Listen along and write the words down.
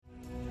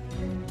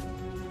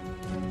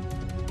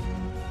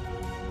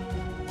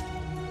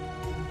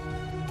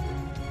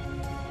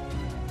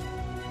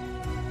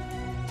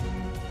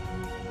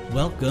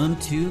Welcome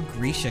to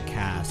Grisha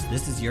Cast.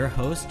 This is your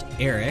host,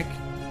 Eric.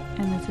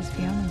 And this is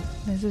Fiona.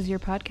 This is your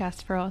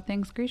podcast for all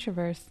things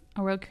Grishaverse,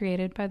 a world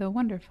created by the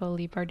wonderful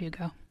Lee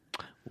Bardugo.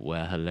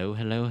 Well, hello.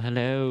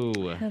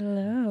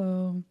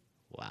 Hello.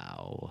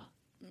 Wow.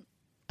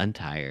 I'm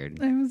tired.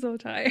 I'm so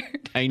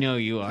tired. I know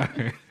you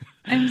are.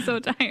 I'm so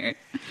tired.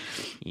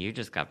 You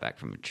just got back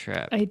from a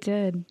trip. I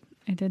did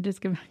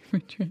just get back from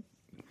a trip.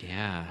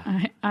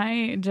 Yeah.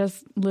 I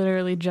just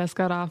literally just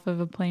got off of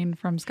a plane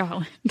from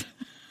Scotland.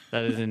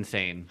 That is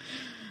insane.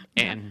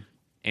 And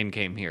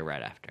came here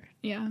right after.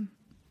 Yeah.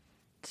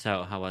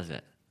 So how was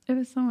it? It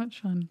was so much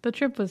fun. The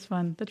trip was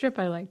fun. The trip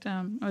I liked.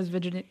 I was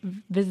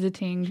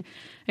visiting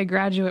a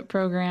graduate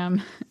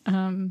program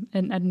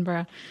in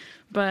Edinburgh,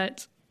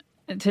 but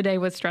today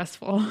was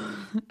stressful.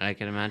 I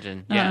can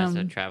imagine. Yeah,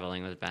 so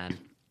traveling was bad.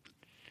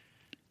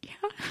 Yeah,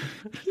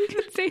 you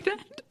could say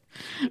that.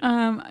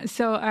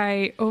 So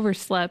I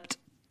overslept.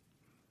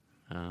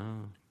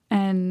 Oh.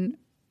 And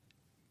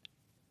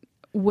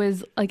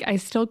was like, I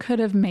still could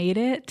have made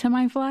it to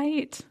my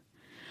flight.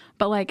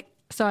 But like,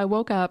 so I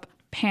woke up,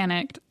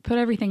 panicked, put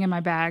everything in my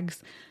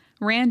bags,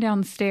 ran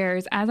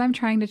downstairs. As I'm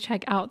trying to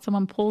check out,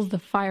 someone pulls the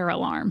fire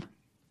alarm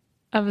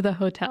of the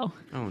hotel.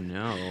 Oh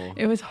no.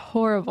 It was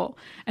horrible.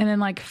 And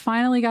then like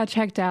finally got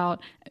checked out,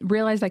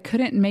 realized I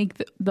couldn't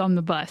make on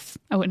the bus.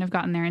 I wouldn't have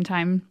gotten there in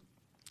time.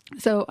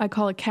 So I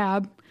call a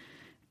cab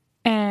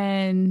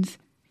and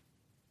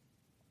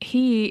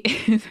he,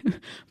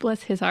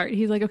 bless his heart,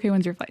 he's like, okay,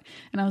 when's your flight?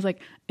 And I was like,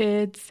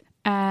 it's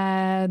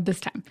at this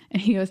time. And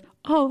he goes,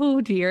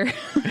 oh dear.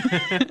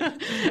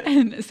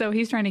 And so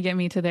he's trying to get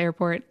me to the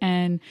airport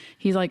and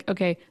he's like,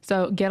 okay,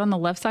 so get on the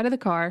left side of the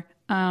car.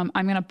 I'm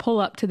going to pull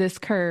up to this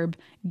curb,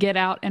 get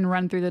out and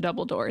run through the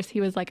double doors.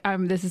 He was like,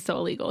 this is so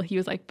illegal. He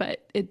was like,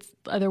 but it's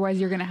otherwise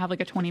you're going to have like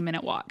a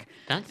 20-minute walk.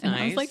 That's and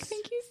nice. I was like,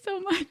 thank you so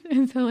much.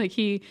 And so like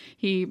he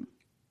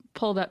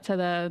pulled up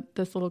to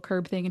this little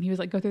curb thing and he was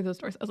like, go through those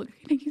doors. I was like,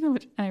 thank you so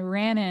much. And I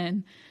ran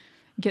in,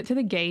 get to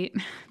the gate,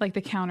 like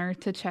the counter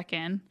to check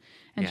in.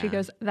 And she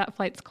goes, that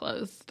flight's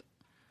closed.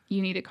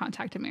 You need to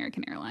contact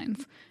American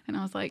Airlines. And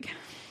I was like,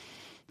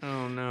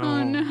 oh no.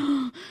 Oh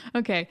no.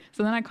 Okay.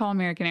 So then I call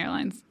American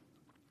Airlines.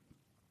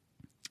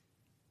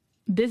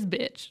 This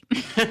bitch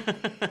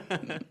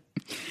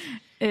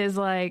is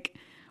like,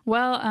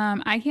 well,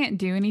 I can't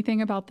do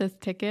anything about this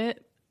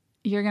ticket.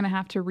 You're going to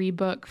have to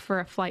rebook for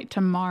a flight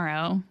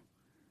tomorrow.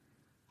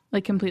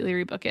 Like completely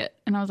rebook it.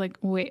 And I was like,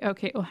 wait,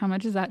 okay, well, how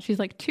much is that? She's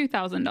like,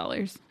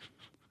 $2,000.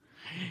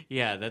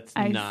 Yeah, that's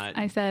not.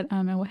 I said,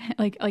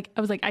 like, I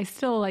was like, I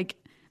still like,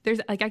 there's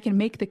like, I can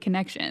make the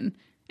connection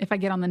if I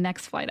get on the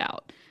next flight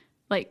out.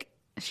 Like,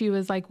 she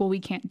was like, well, we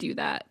can't do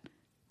that.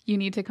 You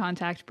need to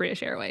contact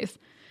British Airways.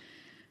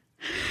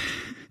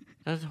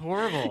 That's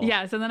horrible.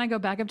 Yeah. So then I go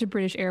back up to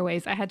British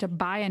Airways. I had to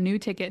buy a new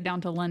ticket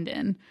down to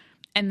London.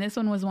 And this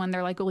one was one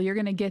they're like, well, you're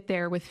going to get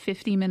there with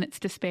 50 minutes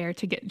to spare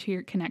to get to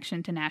your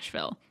connection to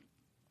Nashville.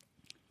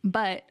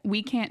 But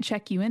we can't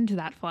check you into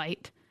that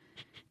flight.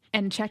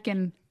 And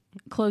check-in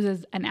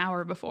closes an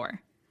hour before.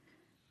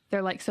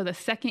 They're like, so the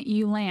second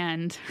you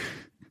land,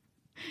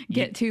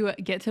 get to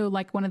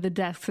like one of the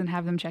desks and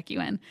have them check you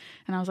in.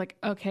 And I was like,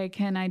 okay,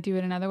 can I do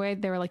it another way?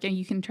 They were like, yeah,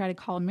 you can try to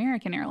call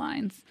American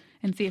Airlines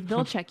and see if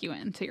they'll check you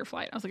in to your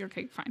flight. I was like,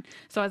 okay, fine.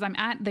 So as I'm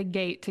at the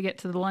gate to get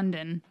to the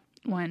London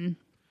one,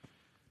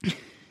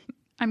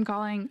 I'm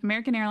calling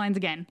American Airlines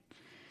again.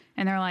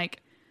 And they're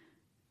like,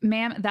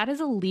 ma'am, that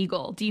is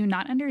illegal. Do you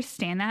not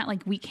understand that?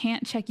 Like, we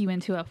can't check you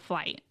into a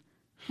flight.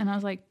 And I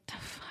was like,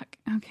 fuck,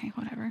 okay,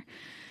 whatever.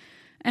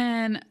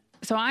 And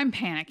so I'm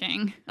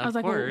panicking. I was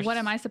like, well, what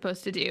am I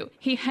supposed to do?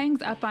 He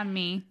hangs up on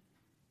me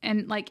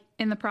and like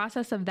in the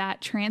process of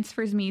that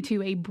transfers me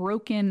to a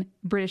broken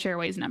British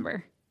Airways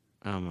number.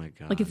 Oh my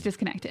God. Like it's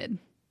disconnected.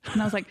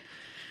 And I was like,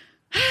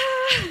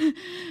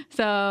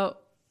 so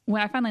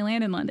when I finally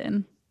land in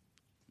London,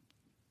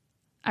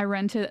 I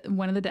run to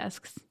one of the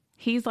desks.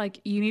 He's like,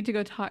 you need to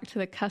go talk to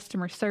the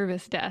customer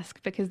service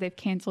desk because they've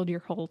canceled your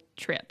whole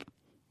trip.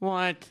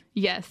 What?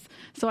 Yes.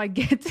 So I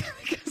get to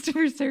the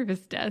customer service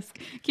desk.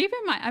 Keep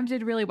in mind, I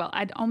did really well.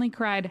 I'd only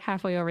cried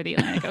halfway over the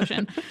Atlantic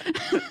Ocean.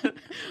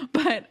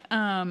 But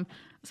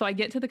so I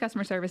get to the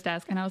customer service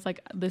desk and I was like,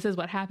 this is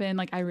what happened.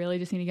 Like, I really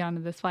just need to get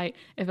onto this flight.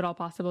 If at all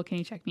possible, can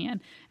you check me in?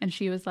 And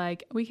she was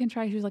like, we can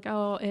try. She was like,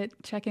 oh,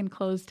 check-in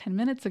closed 10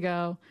 minutes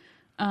ago.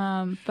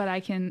 But I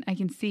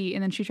can see.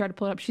 And then she tried to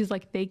pull it up. She's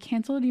like, they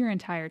canceled your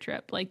entire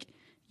trip. Like,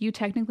 you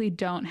technically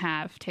don't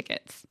have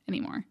tickets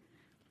anymore.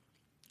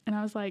 And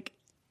I was like,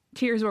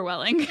 tears were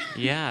welling.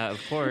 Yeah, of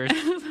course. And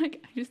I was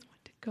like, I just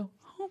want to go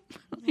home.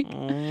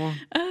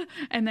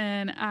 And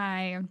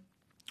then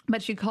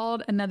but she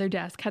called another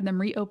desk, had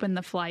them reopen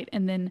the flight,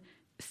 and then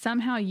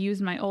somehow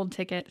used my old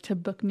ticket to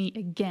book me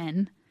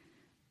again.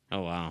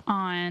 Oh, wow.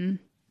 On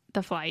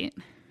the flight.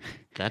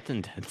 That's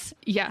intense.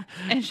 Yeah.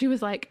 And she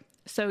was like,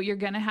 so you're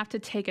going to have to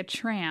take a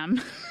tram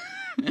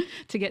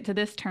to get to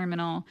this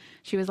terminal.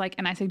 She was like,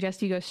 and I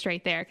suggest you go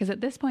straight there. Because at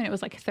this point, it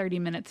was like 30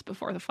 minutes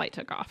before the flight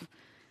took off.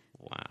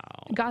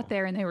 Wow. Got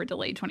there and they were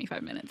delayed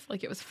 25 minutes.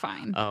 Like, it was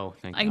fine. Oh,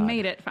 thank I God.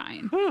 made it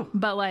fine.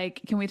 But,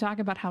 like, can we talk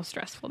about how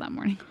stressful that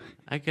morning was?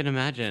 I can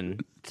imagine.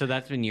 So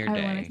that's been your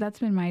day. That's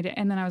been my day.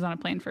 And then I was on a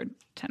plane for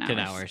 10 hours. 10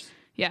 hours.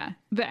 Yeah.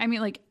 But I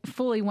mean, like,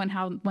 fully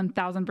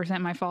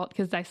 1,000% my fault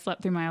because I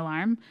slept through my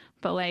alarm.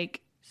 But,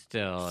 like,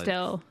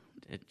 still,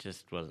 it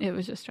just wasn't. it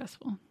was just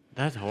stressful.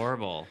 That's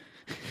horrible.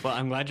 Well,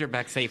 I'm glad you're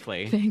back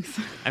safely. Thanks.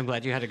 I'm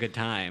glad you had a good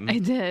time. I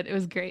did. It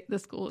was great. The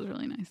school was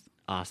really nice.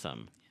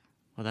 Awesome.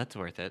 Well, that's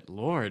worth it.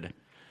 Lord,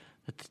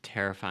 that's a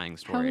terrifying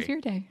story. How was your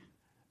day?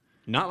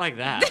 Not like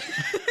that.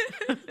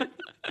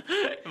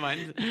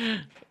 Mine's,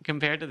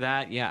 compared to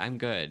that, yeah, I'm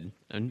good.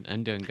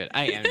 I'm doing good.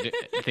 I am.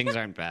 Things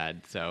aren't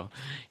bad. So,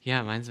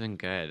 yeah, mine's been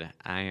good.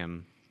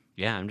 I'm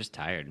just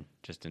tired,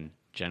 just in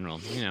general,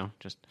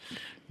 just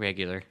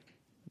regular,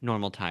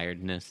 normal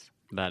tiredness.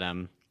 But,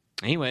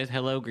 anyways,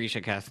 hello, Grisha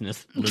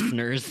Castness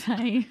listeners.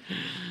 Hi.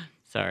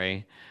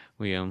 Sorry,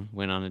 we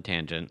went on a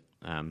tangent.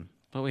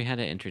 But we had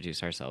to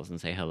introduce ourselves and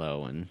say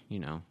hello, and we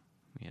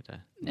had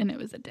to. And it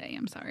was a day.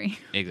 I'm sorry.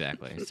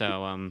 Exactly.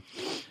 So,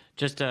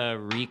 just a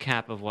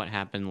recap of what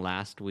happened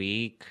last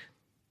week.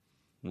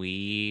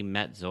 We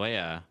met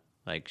Zoya.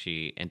 Like,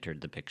 she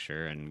entered the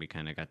picture, and we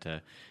kind of got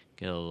to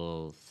get a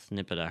little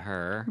snippet of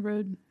her.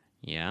 Road.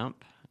 Yep.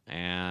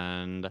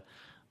 And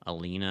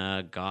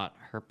Alina got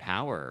her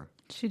power.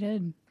 She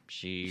did.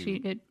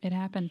 It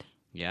happened.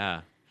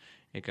 Yeah.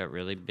 It got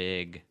really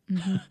big.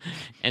 Mm-hmm.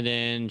 And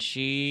then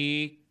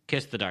she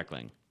kissed the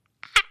Darkling.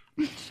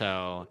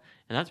 So,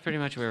 and that's pretty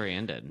much where we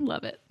ended.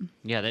 Love it.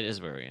 Yeah, that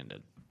is where we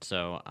ended.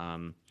 So,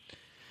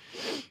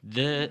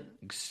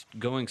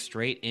 going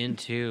straight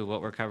into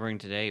what we're covering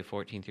today,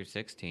 14 through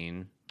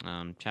 16.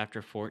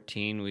 Chapter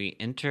 14, we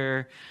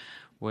enter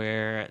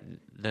where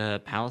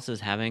the palace is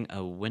having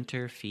a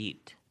winter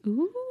feast.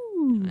 Ooh.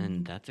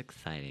 And that's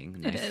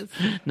exciting. It is.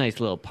 Nice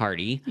little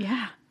party.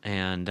 Yeah.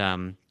 And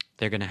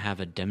they're going to have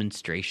a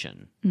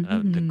demonstration.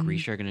 Mm-hmm. The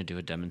Grisha are going to do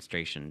a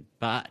demonstration,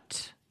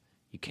 but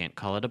you can't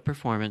call it a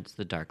performance.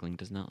 The Darkling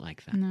does not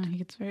like that. No, he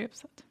gets very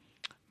upset.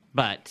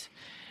 But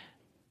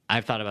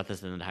I've thought about this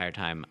the entire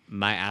time.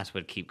 My ass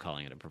would keep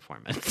calling it a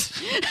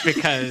performance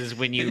because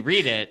when you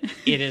read it,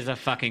 it is a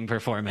fucking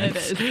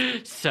performance. It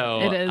is.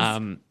 So, It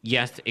is.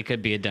 Yes, it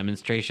could be a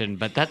demonstration,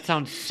 but that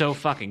sounds so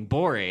fucking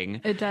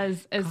boring. It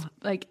does,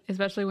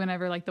 especially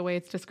whenever like the way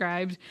it's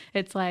described,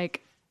 it's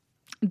like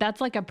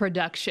that's like a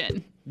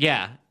production,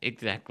 Yeah,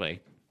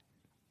 exactly.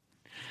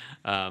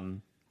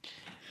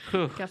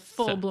 like a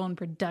full blown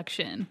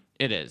production.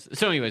 It is.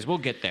 So, anyways, we'll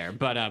get there.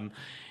 But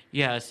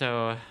yeah.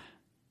 So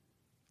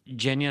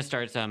Jenya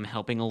starts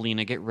helping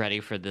Alina get ready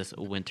for this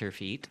winter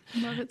feat.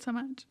 Love it so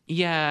much.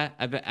 Yeah,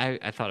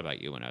 I thought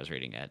about you when I was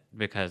reading it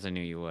because I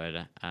knew you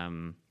would.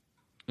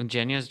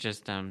 Jenya's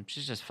just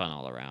she's just fun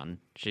all around.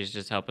 She's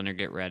just helping her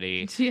get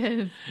ready. She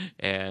is.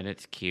 And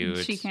it's cute.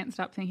 She can't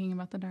stop thinking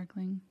about the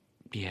Darkling.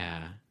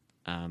 Yeah,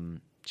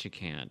 she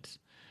can't.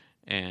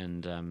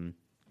 And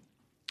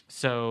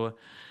so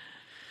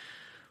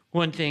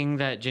one thing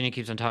that Jenny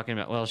keeps on talking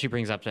about, well, she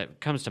brings up that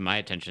comes to my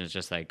attention is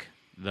just like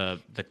the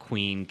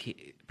queen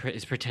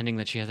is pretending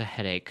that she has a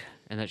headache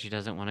and that she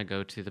doesn't want to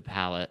go to the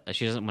palace.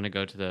 She doesn't want to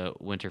go to the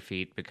winter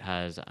feast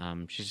because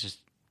she's just,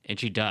 and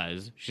she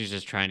does. She's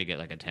just trying to get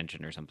like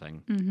attention or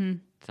something. Mm-hmm.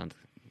 Sounds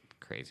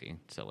crazy,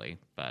 silly,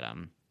 but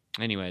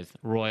anyways,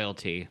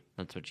 royalty.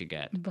 That's what you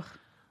get.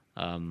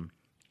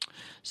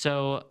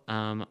 So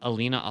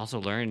Alina also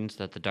learns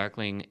that the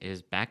Darkling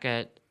is back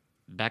at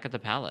the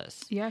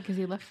palace. Yeah, because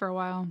he left for a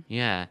while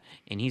Yeah,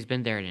 and he's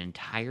been there an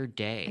entire and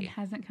day.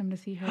 hasn't come to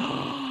see her.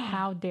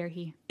 How dare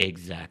he?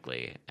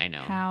 Exactly. I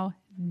know. How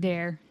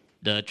dare?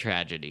 The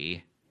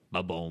tragedy.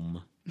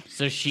 Ba-boom.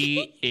 So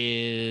she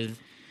is,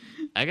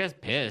 I guess,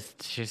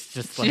 pissed. She's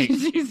just like,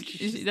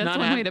 That's not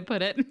one way to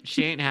put it.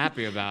 she ain't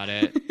happy about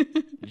it.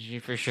 She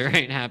for sure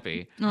ain't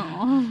happy.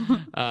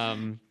 Oh.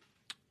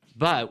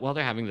 But while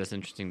they're having this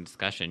interesting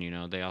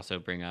discussion, they also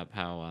bring up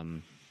how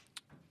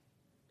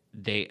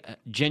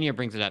Jenya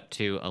brings it up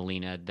to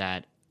Alina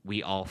that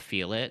we all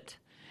feel it,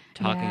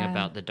 talking Yeah.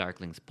 about the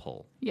Darkling's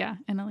pull. Yeah,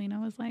 and Alina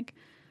was like,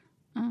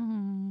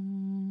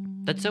 "Oh."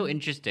 That's so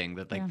interesting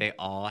that Yeah. they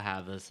all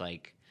have this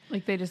like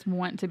Like they just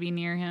want to be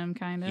near him,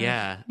 kind of.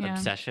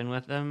 obsession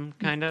with them,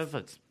 kind of.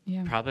 It's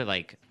Yeah. probably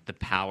like the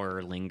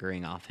power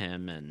lingering off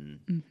him,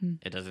 and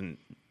it doesn't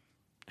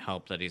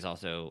help that he's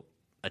also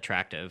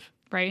attractive.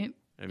 Right?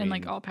 I And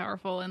like mean- all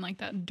powerful and like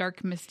that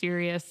dark,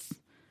 mysterious.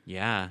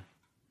 Yeah,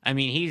 I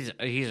mean he's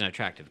an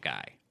attractive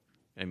guy.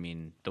 I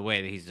mean the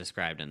way that he's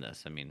described in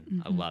this, I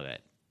mean I love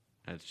it.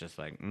 It's just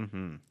like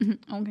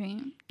Okay.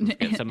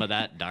 get some of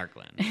that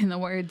Darkling. In the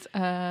words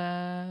of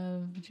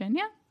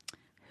Jenya,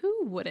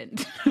 who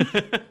wouldn't?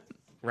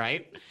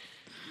 Right?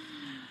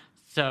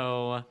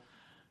 So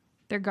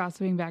They're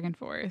gossiping back and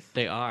forth.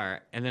 they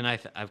are. And then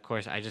of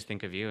course, I just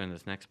think of you in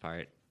this next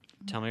part.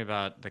 Tell me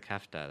about the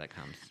kafta that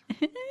comes.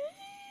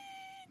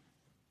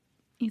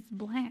 He's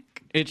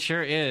black. It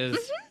sure is.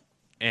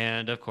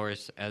 And of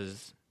course,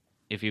 as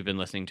if you've been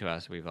listening to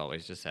us, we've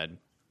always just said,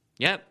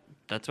 yep,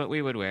 That's what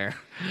we would wear.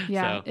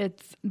 Yeah, So,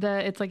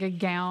 it's like a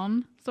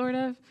gown sort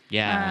of.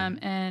 Yeah.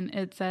 And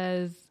it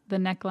says the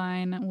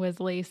neckline was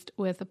laced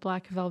with a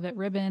black velvet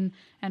ribbon,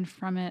 and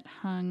from it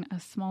hung a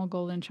small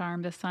golden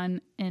charm, the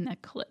sun in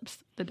eclipse,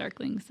 the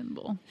Darkling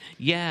symbol.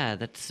 yeah,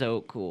 that's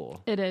so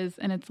cool. It is,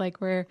 and it's like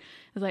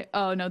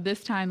oh no,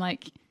 this time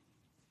like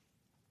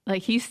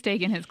he's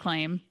staking his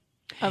claim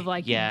of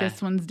like this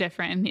one's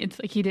different, and it's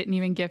like he didn't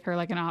even give her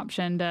like an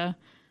option to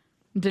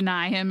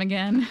deny him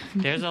again.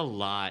 There's a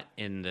lot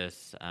in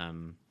this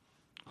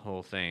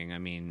whole thing. I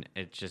mean,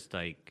 it's just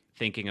like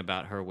thinking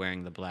about her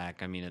wearing the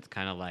black. I mean, it's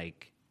kind of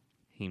like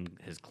he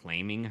is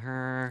claiming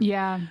her.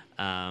 Yeah.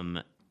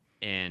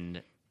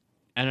 And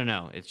I don't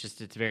know.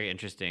 It's very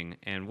interesting.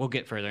 And we'll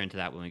get further into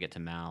that when we get to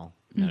Mal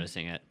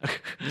noticing it.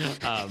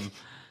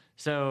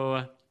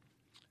 So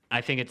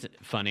I think it's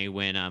funny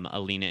when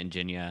Alina and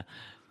Jinya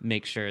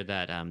make sure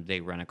that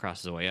they run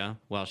across Zoya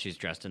while she's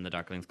dressed in the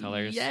Darkling's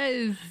colors.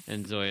 Yes.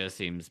 And Zoya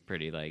seems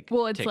pretty like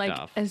it's ticked like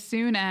off. as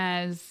soon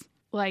as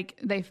like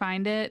they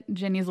find it,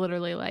 Jenny's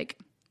literally like,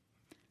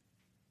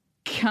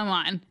 come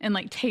on, and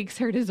like takes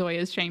her to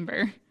Zoya's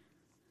chamber.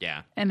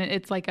 Yeah. And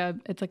it's like a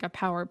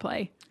power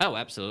play. Oh,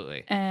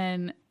 absolutely.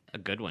 And a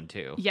good one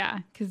too. yeah,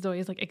 because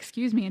Zoya's like,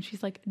 excuse me, and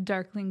she's like,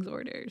 Darkling's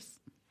orders.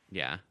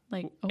 Yeah.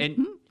 Like, okay.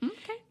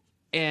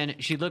 And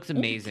she looks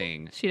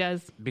amazing. She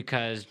does.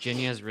 Because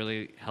Jinya has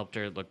really helped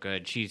her look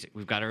good.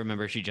 We've got to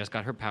remember she just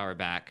got her power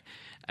back.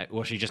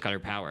 She just got her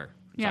power.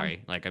 Yeah.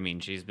 Sorry. Like, I mean,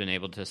 she's been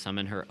able to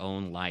summon her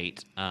own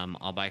light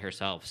all by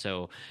herself.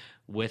 So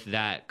with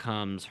that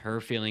comes her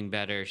feeling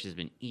better. She's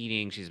been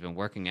eating. She's been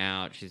working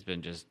out. She's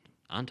been just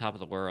on top of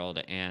the world.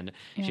 And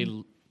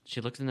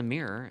she looks in the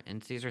mirror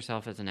and sees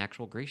herself as an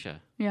actual Grisha.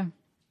 Yeah.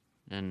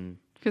 And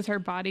because her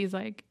body's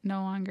like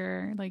no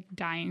longer like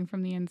dying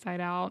from the inside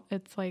out.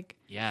 It's like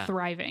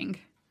thriving.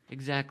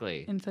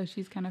 Exactly. And so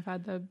she's kind of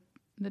had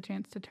the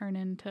chance to turn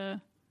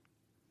into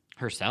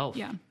herself.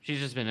 Yeah. She's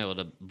just been able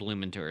to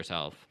bloom into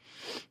herself.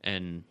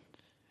 And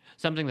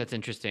something that's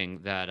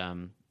interesting that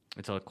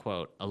it's a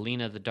quote,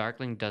 Alina, the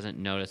Darkling doesn't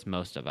notice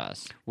most of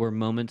us. We're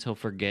moments he'll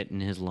forget in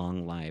his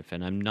long life,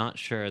 and I'm not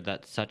sure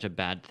that's such a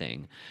bad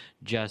thing.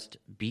 Just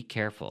be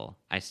careful.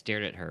 I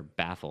stared at her,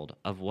 baffled.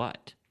 Of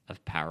what?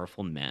 Of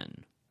powerful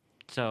men.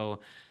 So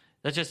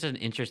that's just an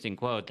interesting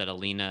quote that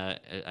Alina,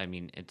 I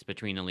mean, it's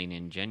between Alina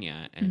and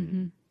Jinya,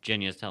 and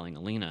Jinya's telling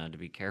Alina to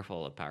be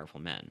careful of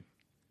powerful men.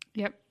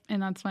 Yep.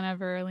 And that's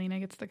whenever Alina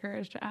gets the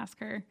courage to ask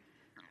her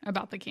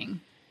about the king.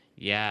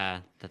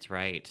 Yeah, that's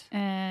right.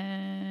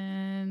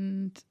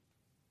 And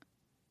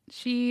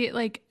she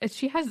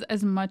has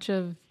as much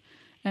of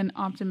an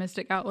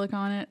optimistic outlook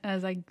on it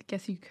as I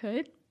guess you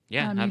could.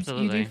 Yeah,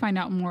 absolutely. You do find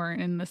out more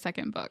in the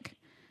second book.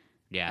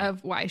 Yeah.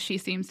 Of why she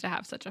seems to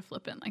have such a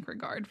flippant like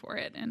regard for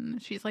it, and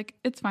she's like,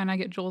 it's fine, I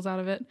get jewels out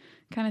of it,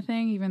 kind of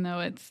thing. Even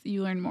though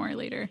you learn more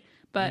later,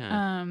 but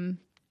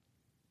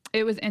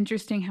it was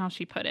interesting how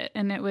she put it,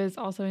 and it was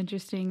also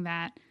interesting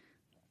that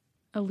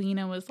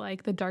Alina was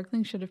like, the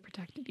Darkling should have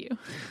protected you.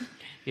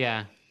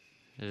 Yeah,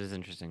 it is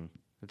interesting.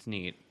 It's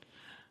neat.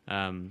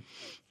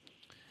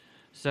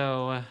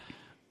 So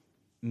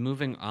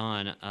moving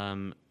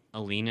on,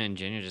 Alina and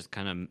Jinya just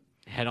kind of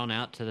head on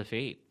out to the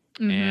fete.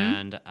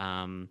 And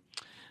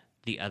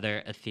the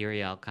other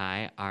Ethereal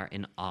Kai are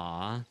in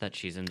awe that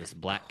she's in this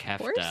black kefta. Of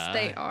course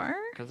they are.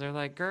 Because they're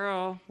like,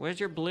 girl, where's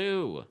your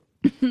blue?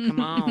 Come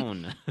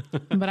on.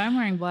 But I'm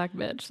wearing black,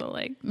 bitch, so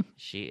like.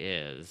 She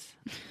is.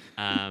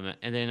 And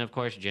then, of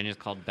course, Jenny's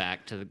called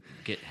back to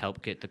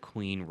help get the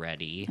queen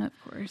ready. Of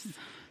course.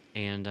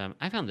 And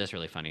I found this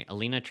really funny.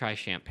 Alina tries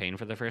champagne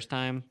for the first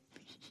time.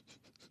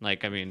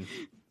 Like, I mean,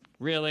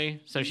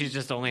 really? So she's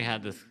just only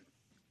had this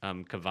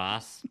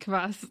kvass?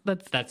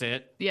 Kvass, That's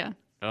it? Yeah.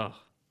 Oh,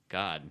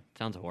 God.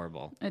 Sounds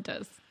horrible. It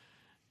does.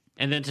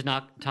 And then to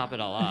top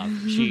it all off,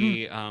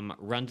 she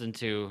runs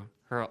into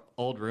her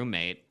old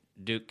roommate,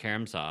 Duke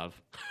Karamsov,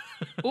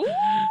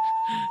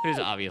 who's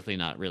obviously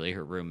not really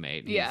her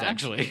roommate. He's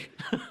actually...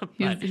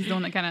 he's the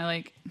one that kind of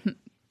like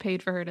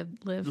paid for her to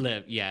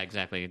live. Yeah,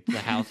 exactly. The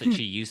house that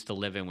she used to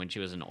live in when she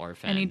was an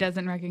orphan. And he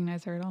doesn't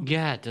recognize her at all.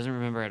 Yeah, doesn't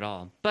remember at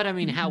all. But I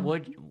mean,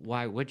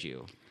 why would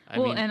you? I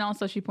mean, and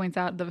also she points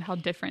out how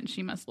different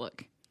she must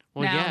look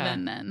well, now yeah,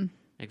 than then.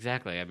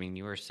 Exactly. I mean,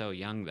 you were so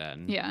young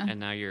then. Yeah. And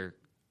now you're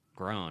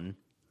grown.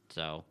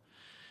 So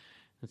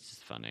it's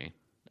just funny.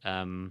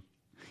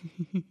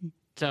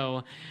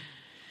 So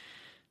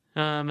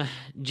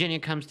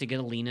Jinya comes to get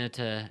Alina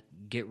to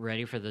get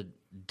ready for the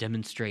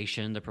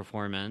demonstration, the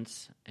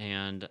performance.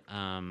 And,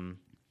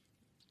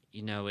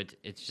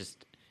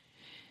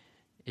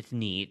 it's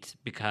neat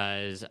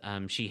because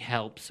she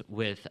helps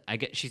with,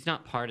 she's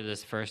not part of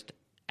this first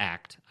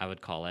act, I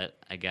would call it,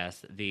 I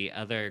guess. The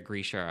other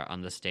Grisha are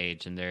on the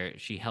stage, and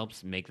she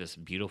helps make this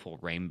beautiful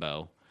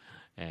rainbow.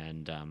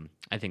 And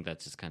I think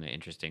that's just kind of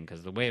interesting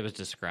because the way it was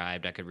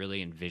described, I could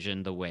really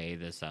envision the way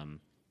this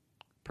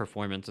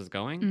performance is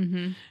going.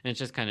 And it's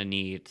just kind of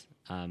neat.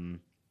 And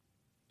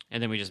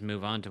then we just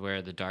move on to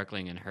where the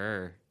Darkling and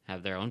her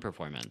have their own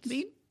performance.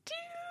 They do.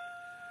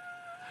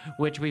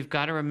 Which we've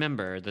got to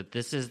remember that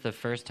this is the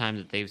first time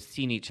that they've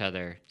seen each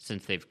other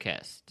since they've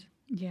kissed.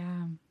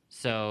 Yeah.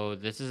 So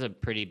this is a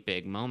pretty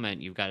big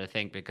moment. You've got to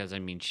think because I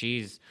mean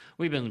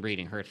we've been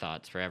reading her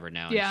thoughts forever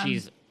now, and Yeah.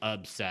 she's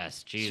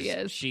obsessed. She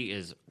is. She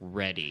is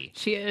ready.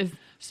 She is.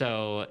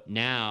 So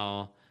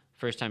now,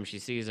 first time she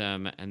sees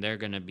him, and they're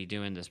going to be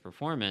doing this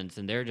performance,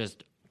 and they're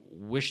just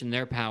wishing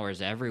their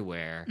powers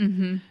everywhere.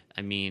 Mm-hmm.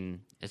 I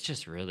mean, it's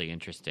just really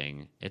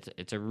interesting.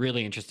 It's a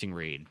really interesting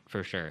read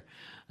for sure,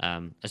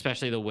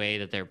 especially the way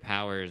that their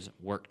powers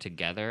work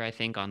together. I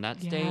think on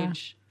that Yeah.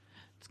 stage,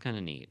 it's kind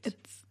of neat.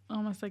 It's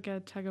almost like a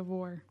tug of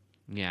war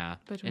Yeah.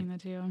 between the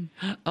two.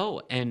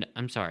 Oh, and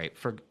I'm sorry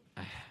for.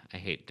 I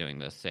hate doing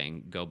this,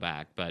 saying go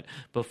back, but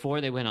before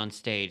they went on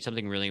stage,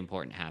 something really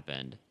important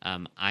happened.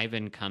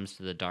 Ivan comes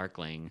to the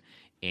Darkling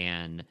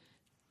and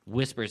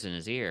whispers in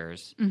his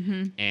ears,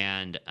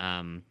 and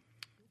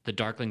the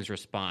Darkling's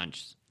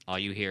response, all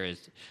you hear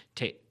is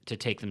to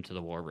take them to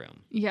the war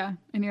room. Yeah.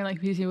 And you're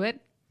like, you do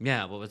it?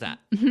 Yeah, what was that?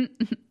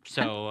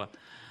 So,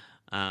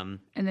 And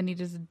then he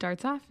just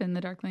darts off, and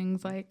the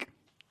Darkling's like,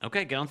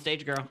 okay, get on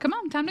stage, girl. come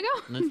on, time to go.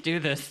 Let's do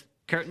this.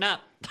 Curtain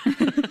up.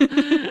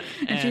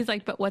 And she's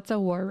like, but what's a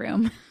war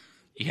room?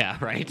 Yeah,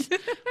 right.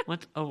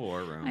 What's a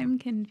war room? I'm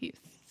confused.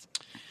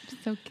 I'm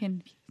so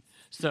confused.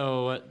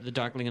 So the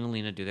Darkling and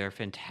Alina do their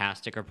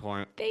fantastic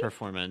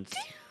performance.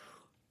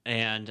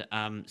 And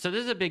so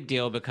this is a big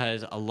deal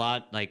because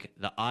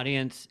the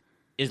audience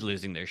is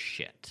losing their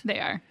shit. They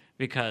are.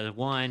 Because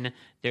one,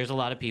 there's a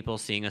lot of people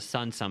seeing a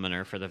sun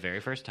summoner for the very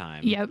first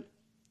time. Yep.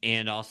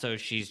 And also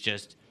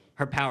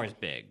her power's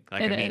big.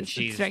 Like, It I mean, is.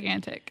 she's It's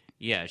gigantic.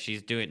 Yeah,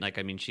 she's doing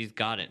she's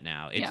got it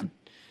now. It's Yeah.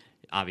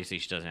 obviously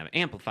she doesn't have an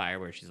amplifier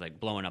where she's like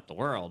blowing up the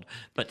world,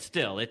 but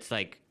still it's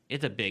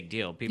a big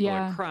deal. People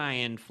Yeah. are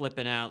crying,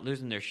 flipping out,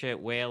 losing their shit,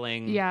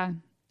 wailing. Yeah.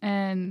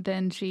 And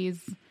then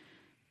she's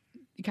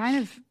kind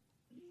of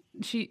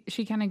she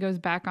kind of goes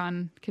back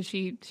on because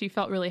she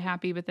felt really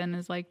happy, but then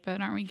is like,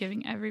 but aren't we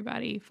giving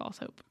everybody false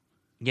hope?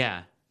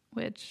 Yeah.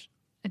 Which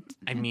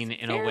I mean,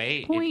 it's in fair a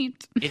way,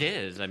 point. it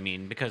is. I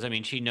mean, because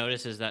she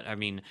notices that.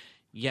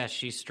 Yes,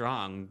 she's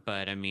strong,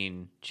 but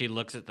she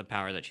looks at the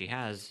power that she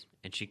has,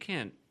 and she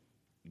can't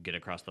get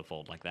across the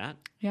fold like that.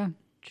 Yeah.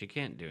 She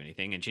can't do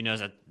anything, and she knows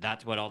that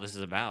that's what all this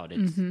is about.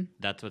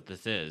 That's what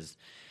this is.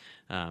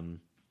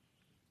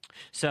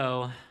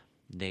 So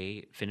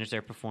they finish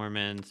their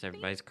performance.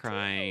 Everybody's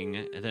crying,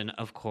 and then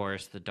of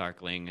course the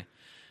Darkling,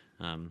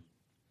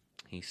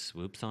 he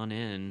swoops on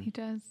in. He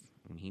does.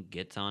 And he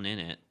gets on in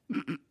it.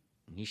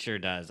 He sure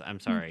does. I'm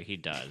sorry, he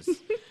does.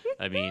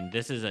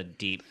 This is a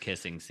deep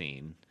kissing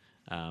scene.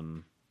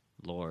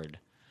 Lord.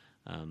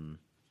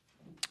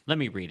 Let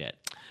me read it.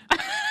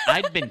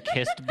 I'd been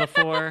kissed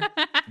before,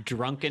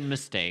 drunken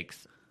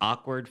mistakes,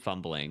 awkward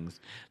fumblings.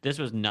 This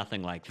was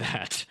nothing like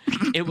that.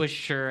 It was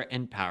sure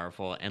and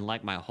powerful, and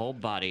like my whole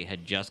body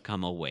had just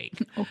come awake.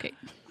 Okay.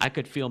 I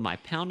could feel my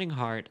pounding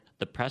heart,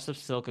 the press of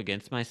silk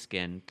against my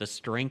skin, the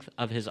strength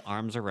of his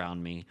arms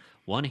around me,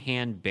 one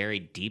hand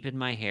buried deep in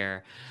my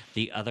hair,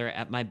 the other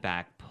at my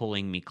back,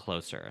 pulling me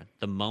closer.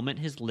 The moment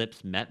his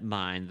lips met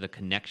mine, the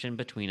connection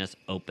between us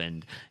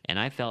opened, and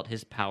I felt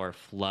his power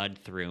flood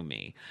through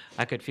me.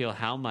 I could feel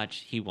how much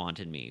he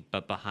wanted me,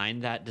 but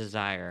behind that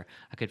desire,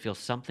 I could feel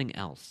something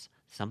else,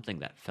 something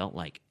that felt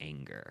like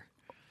anger.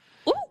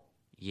 Ooh.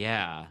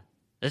 Yeah.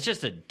 It's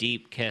just a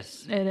deep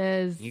kiss. It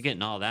is. You're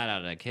getting all that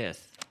out of a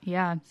kiss.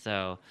 Yeah.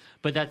 So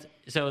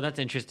that's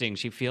interesting.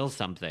 She feels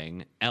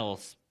something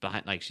else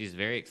behind, she's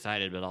very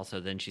excited, but also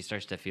then she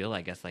starts to feel,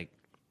 I guess,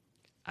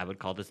 I would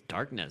call this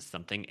darkness,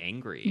 something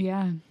angry.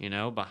 Yeah.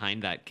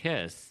 Behind that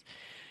kiss.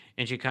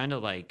 And she kind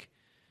of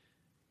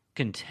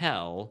can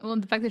tell. Well,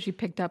 the fact that she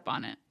picked up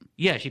on it.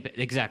 Yeah,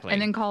 exactly.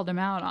 And then called him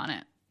out on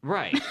it.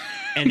 Right.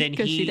 And then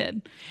because she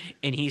did.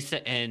 And he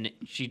said, and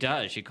she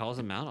does. She calls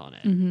him out on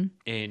it. Mm-hmm.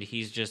 And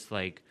he's just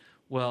like,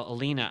 well,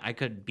 Alina, I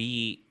could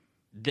be.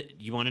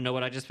 You want to know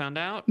what I just found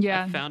out?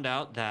 Yeah. I found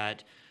out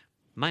that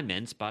my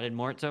men spotted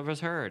Mortzova's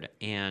herd,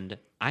 and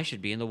I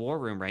should be in the war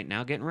room right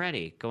now getting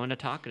ready, going to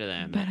talk to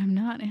them. But I'm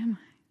not, am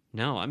I?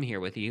 No, I'm here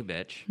with you,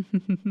 bitch.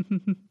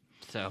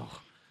 So,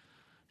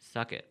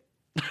 suck it.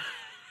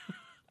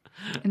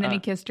 And then he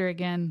kissed her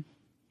again.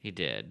 He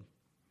did.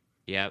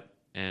 Yep.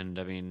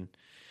 And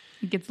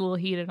He gets a little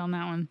heated on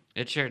that one.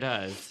 it sure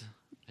does.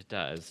 It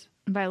does.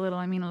 By little,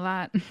 I mean a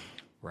lot.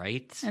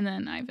 Right? And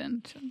then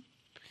Ivan.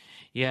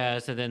 Yeah,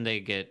 so then they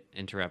get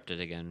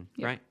interrupted again,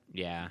 Yep. right?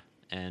 Yeah.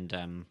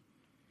 And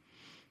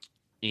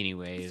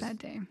anyways, Sad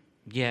day.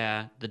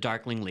 yeah, the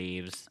Darkling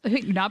leaves.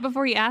 Not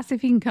before he asks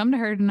if he can come to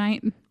her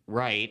tonight.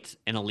 Right,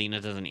 and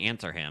Alina doesn't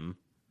answer him.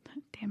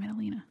 Damn it,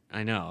 Alina.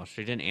 I know,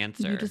 she didn't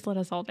answer. You just let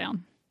us all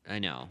down. I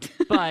know.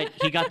 But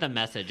he got the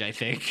message, I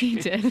think. He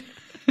did.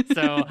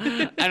 So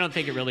I don't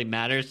think it really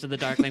matters to the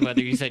Darkling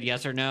whether you said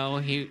yes or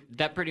no.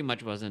 That pretty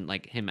much wasn't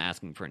him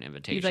asking for an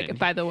invitation. He's like,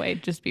 by the way,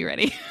 just be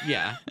ready.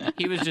 Yeah,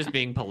 he was just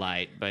being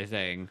polite by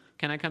saying,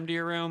 "Can I come to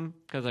your room?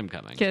 Because I'm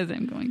coming." Because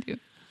I'm going to.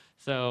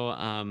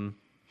 So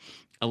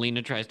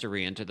Alina tries to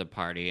re-enter the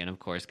party and, of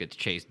course, gets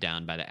chased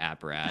down by the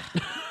Apparat.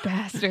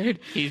 Bastard.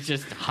 He's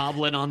just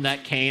hobbling on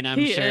that cane, I'm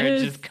He sure,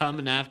 is. just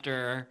coming after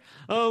her.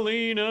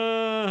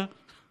 Alina!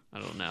 I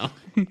don't know.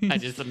 I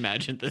just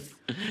imagine this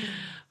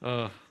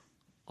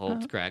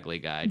old scraggly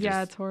guy.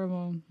 Yeah, it's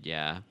horrible.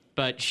 Yeah.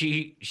 But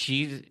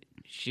she's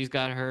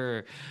got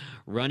her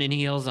running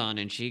heels on,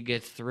 and she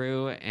gets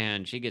through,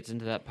 and she gets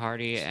into that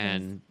party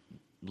and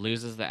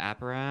loses the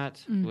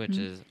Apparat, which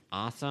is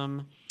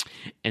awesome.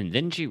 And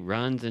then she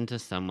runs into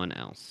someone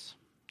else.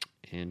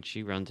 And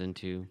she runs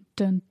into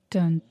Dun,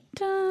 dun,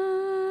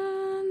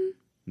 dun.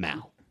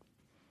 Mal.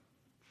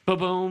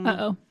 Ba-boom.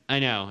 Uh-oh. I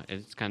know.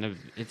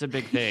 It's a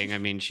big thing. I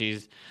mean,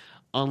 she's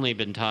only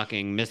been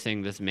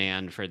missing this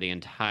man for the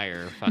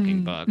entire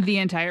fucking book. The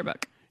entire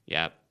book.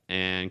 Yep.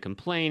 And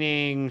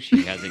complaining.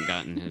 She hasn't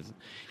gotten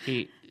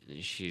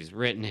she's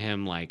written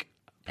him like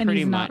And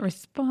pretty he's much. not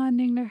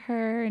responding to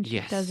her, and she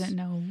Yes. doesn't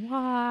know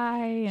why.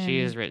 And... She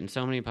has written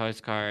so many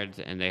postcards,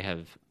 and they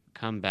have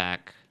come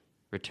back,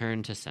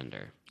 returned to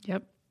sender.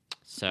 Yep.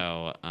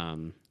 So,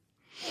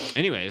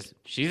 anyways,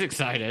 she's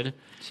excited.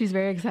 She's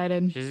very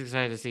excited. She's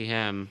excited to see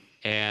him,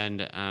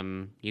 and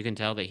you can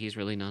tell that he's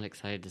really not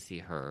excited to see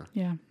her.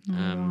 Yeah.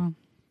 Not at all.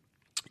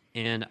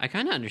 And I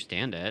kind of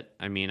understand it.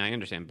 I mean, I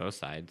understand both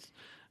sides.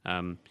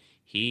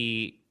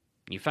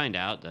 You find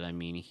out that, I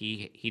mean,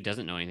 he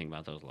doesn't know anything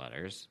about those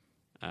letters.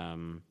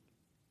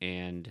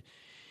 And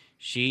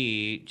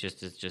she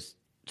is just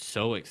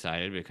so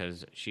excited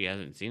because she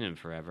hasn't seen him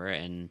forever.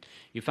 And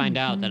you find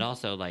out that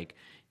also, like,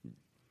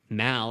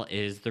 Mal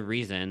is the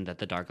reason that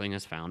the Darkling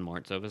has found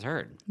Mort Zova's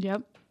herd.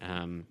 Yep.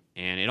 And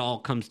it all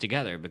comes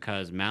together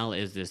because Mal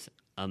is this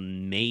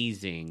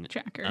amazing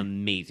Tracker.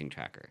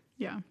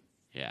 Yeah.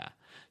 Yeah.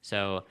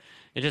 So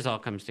it just all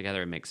comes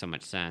together and makes so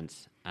much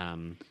sense.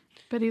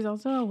 But he's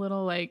also a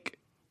little like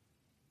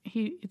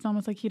it's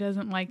almost like he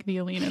doesn't like the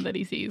Alina that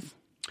he sees.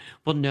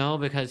 Well, no,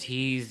 because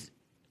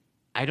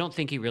I don't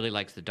think he really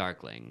likes the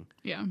Darkling.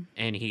 Yeah.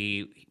 And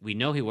we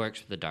know he works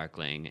for the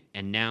Darkling,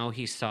 and now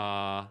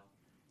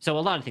so a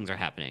lot of things are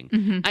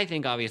happening. I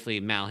think obviously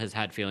Mal has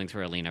had feelings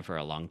for Alina for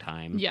a long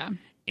time. Yeah.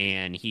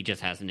 And he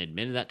just hasn't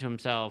admitted that to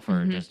himself,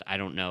 or just, I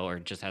don't know, or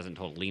just hasn't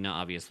told Alina,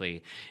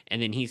 obviously.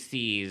 And then he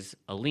sees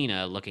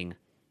Alina looking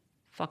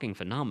fucking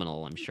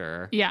phenomenal, I'm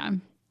sure. Yeah.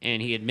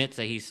 And he admits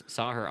that he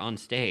saw her on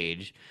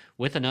stage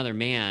with another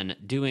man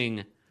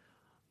doing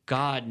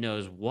God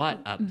knows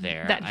what up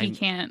there. That he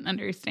can't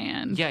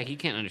understand. Yeah, he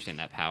can't understand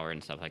that power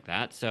and stuff like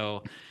that.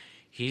 So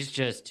he's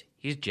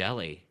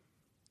jelly.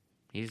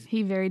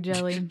 He very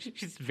jelly.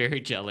 He's very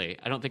jelly.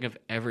 I don't think I've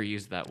ever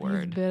used that He's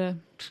word. bitter.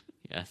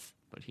 Yes,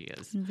 but he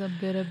is. He's a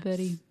bitter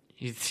Betty.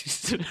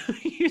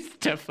 He's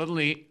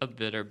definitely a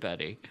bitter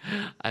Betty.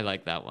 I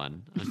like that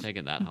one. I'm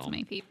taking that That's home.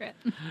 my favorite.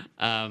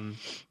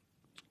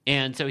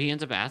 And so he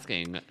ends up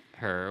asking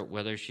her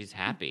whether she's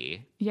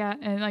happy. Yeah,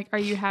 and like, are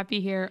you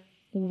happy here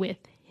with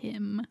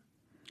him?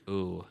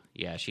 Ooh,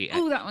 yeah,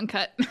 Ooh, that one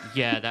cut.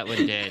 Yeah, that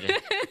one did.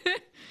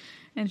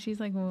 And she's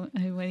like, well,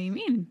 what do you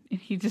mean? And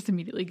he just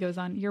immediately goes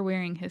on, you're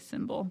wearing his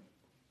symbol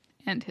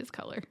and his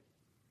color.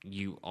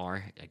 You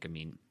are, like, I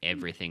mean,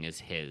 everything is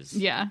his.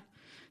 Yeah.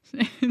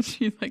 And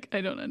she's like, I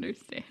don't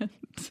understand.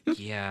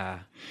 Yeah.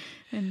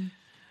 And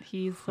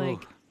he's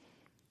like,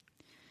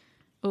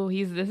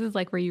 this is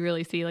like where you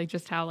really see like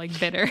just how like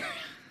bitter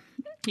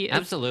he is.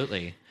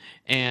 Absolutely.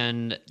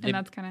 And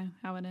that's kind of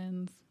how it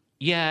ends.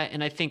 yeah,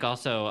 and I think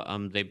also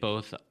they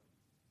both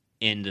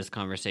end this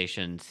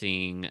conversation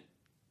seeing,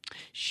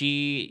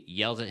 she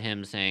yells at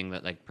him saying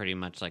that, like, pretty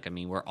much like, I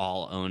mean, we're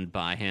all owned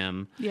by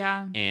him.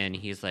 Yeah. And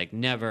he's like,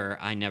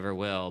 I never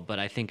will. But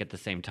I think at the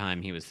same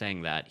time he was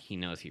saying that, he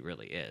knows he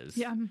really is.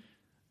 Yeah.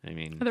 I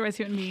mean, Otherwise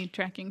he wouldn't be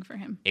tracking for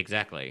him.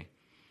 exactly.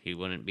 He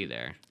wouldn't be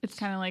there. It's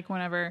kind of like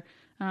whenever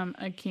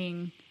a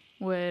king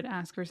would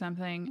ask for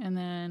something and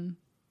then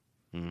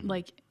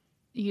like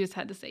you just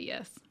had to say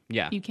yes.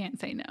 Yeah. You can't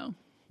say no.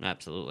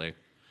 Absolutely.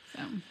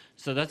 So,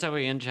 So that's how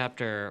we end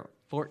chapter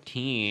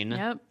 14.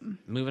 yep.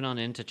 Moving on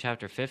into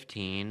chapter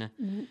 15.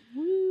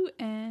 Woo,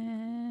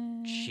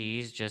 and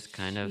She's just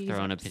kind of she's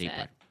throwing a pity upset.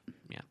 party.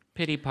 Yeah.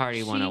 Pity party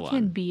She 101.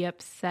 can be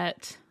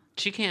upset.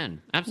 She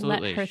can.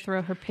 Absolutely. Let her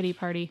throw her pity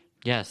party.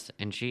 Yes,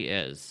 and she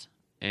is.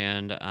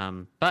 And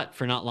but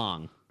for not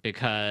long,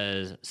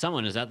 because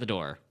someone is at the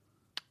door.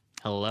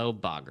 Hello,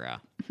 Bagra.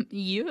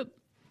 Yep.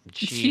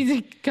 She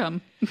She's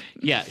come.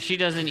 yeah, she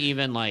doesn't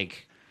even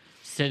like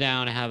sit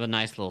down and have a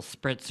nice little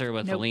spritzer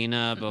with Nope.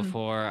 Alina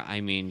before.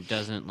 I mean,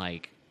 doesn't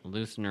like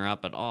loosen her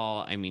up at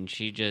all. I mean,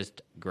 she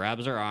just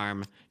grabs her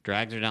arm,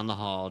 drags her down the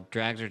hall,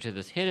 drags her to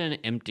this hidden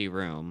empty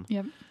room.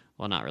 Yep.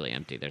 Well, not really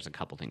empty. There's a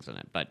couple things in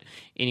it. But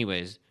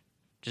anyways,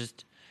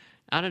 just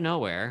out of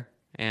nowhere.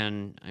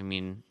 And I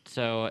mean,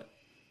 so,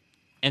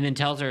 and then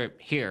tells her,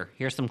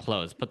 here's some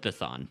clothes. Put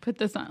this on. Put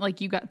this on.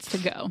 Like, you got to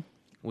go.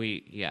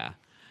 Yeah.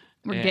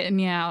 We're Yeah. getting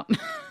you out.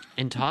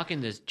 And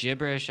talking this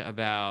gibberish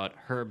about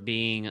her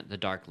being the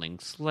Darkling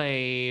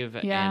slave,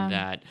 Yeah. and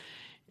that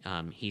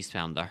he's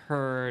found the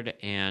herd,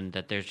 and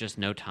that there's just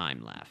no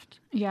time left.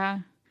 Yeah.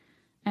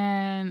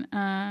 And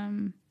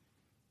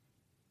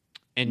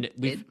And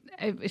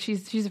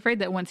she's afraid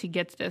that once he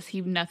gets this,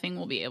 nothing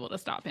will be able to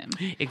stop him.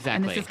 Exactly.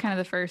 And this is kind of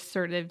the first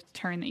sort of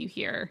turn that you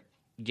hear.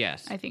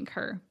 Yes. I think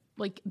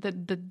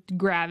the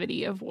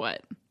gravity of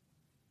what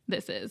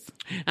this is.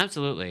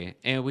 Absolutely.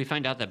 And we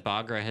find out that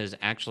Bagra has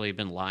actually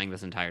been lying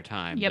this entire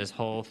time. Yep. This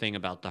whole thing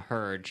about the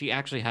herd, she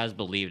actually has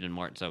believed in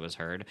Mortzova's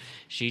herd.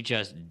 She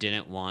just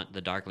didn't want the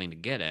Darkling to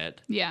get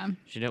it. Yeah.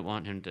 She didn't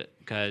want him to,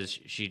 because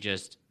she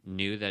just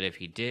knew that if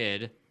he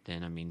did,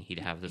 then, I mean, he'd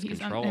have this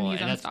control. And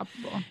he's and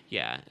unstoppable.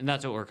 And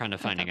that's what we're kind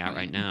of finding out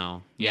right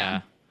now.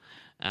 Yeah.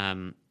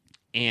 And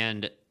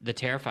the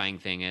terrifying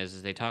thing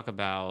is they talk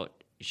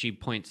about, she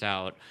points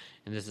out,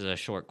 and this is a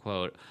short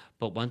quote,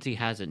 but once he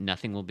has it,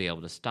 nothing will be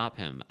able to stop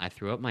him. I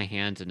threw up my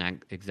hands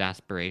in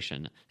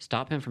exasperation.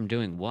 Stop him from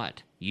doing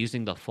what?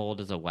 Using the fold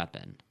as a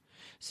weapon.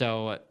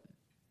 So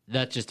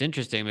that's just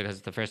interesting because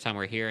it's the first time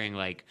we're hearing,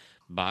 like,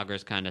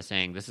 Bagra's kind of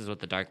saying, this is what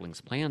the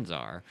Darkling's plans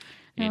are.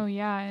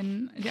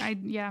 And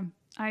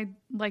I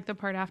like the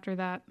part after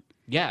that.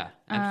 Yeah,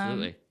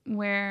 absolutely.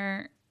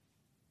 Where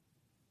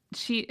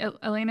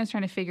Elena's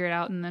trying to figure it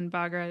out, and then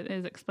Bagra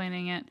is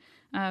explaining it.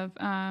 Of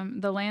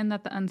the land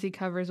that the Unsee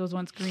covers was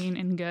once green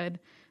and good,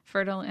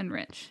 fertile and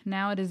rich.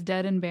 Now it is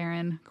dead and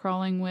barren,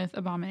 crawling with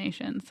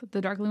abominations.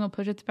 The Darkling will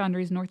push its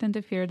boundaries north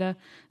into Firda,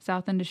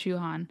 south into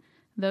Shuhan.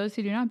 Those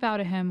who do not bow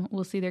to him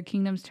will see their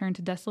kingdoms turned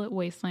to desolate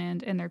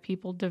wasteland and their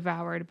people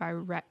devoured by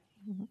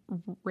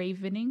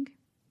ravening.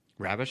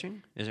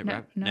 Ravishing? Is it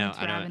No, no, it's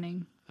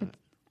ravening. It's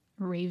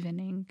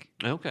ravening.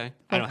 Okay.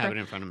 I don't have it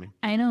in front of me.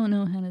 I don't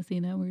know how to say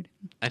that word.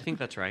 I think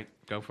that's right.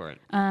 Go for it.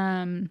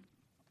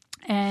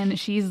 And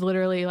she's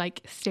literally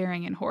like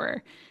staring in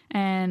horror.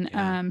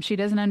 And she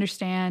doesn't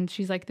understand.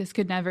 She's like, this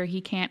could never,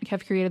 he can't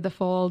have created the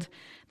fold.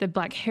 The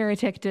Black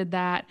Heretic did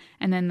that.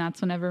 And then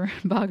that's whenever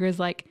Bagra's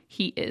like,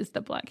 he is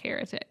the Black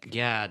Heretic.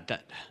 Yeah,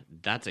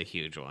 that's a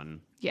huge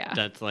one. Yeah.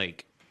 That's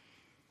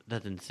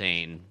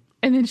insane.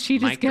 And then she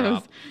just Mic goes,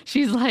 drop.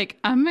 she's like,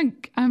 I'm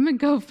gonna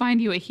go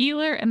find you a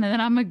healer, and then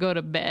I'm gonna go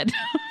to bed.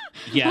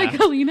 Yeah. Like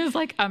Alina's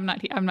like, I'm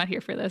not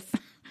here for this.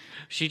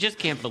 She just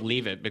can't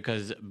believe it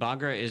because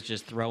Bagra is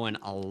just throwing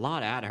a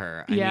lot at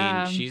her. I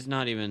Yeah. mean, she's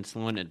not even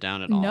slowing it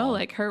down at all. No,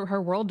 like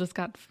her world just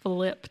got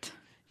flipped.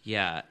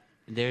 Yeah,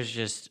 there's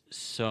just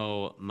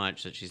so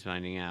much that she's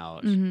finding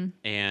out.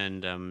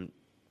 And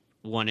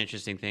one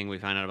interesting thing we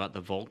find out about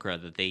the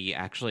Volcra, that they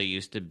actually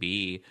used to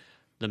be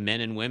the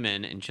men and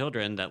women and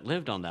children that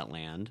lived on that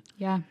land.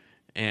 Yeah.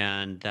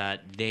 And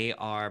that they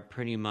are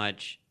pretty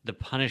much the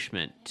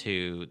punishment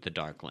to the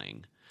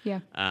Darkling. Yeah.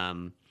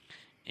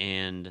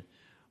 And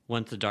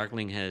once the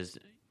Darkling has,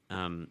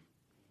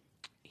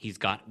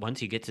 once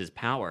he gets his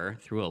power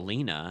through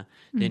Alina,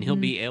 then he'll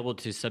be able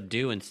to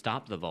subdue and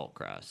stop the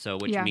Volcra. So,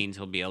 which means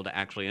he'll be able to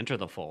actually enter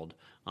the fold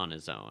on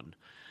his own.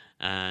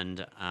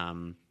 And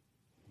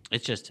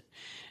it's just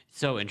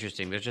so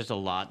interesting. There's just a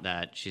lot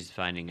that she's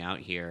finding out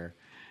here.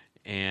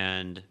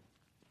 And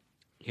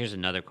here's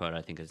another quote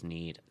I think is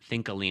neat.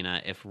 Think,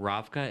 Alina, if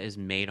Ravka is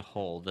made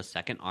whole, the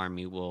Second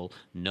Army will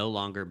no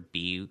longer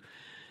be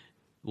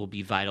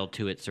vital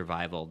to its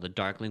survival. The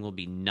Darkling will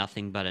be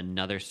nothing but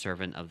another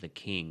servant of the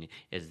king.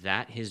 Is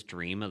that his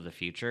dream of the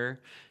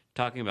future?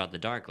 Talking about the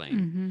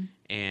Darkling.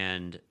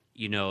 And,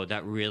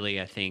 that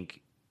really, I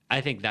think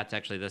that's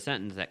actually the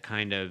sentence that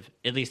kind of,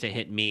 at least it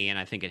hit me, and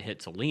I think it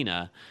hits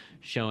Alina,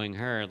 showing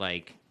her,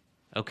 like,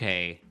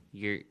 okay,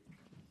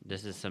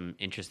 this is some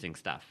interesting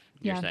stuff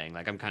you're saying.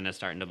 Like, I'm kind of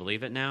starting to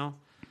believe it now.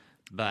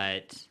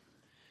 But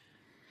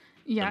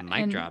the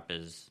mic drop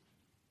is...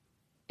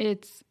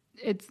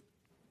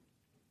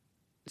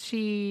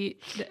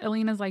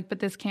 Alina's like, but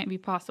this can't be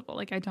possible.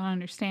 Like, I don't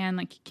understand.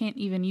 Like, he can't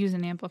even use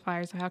an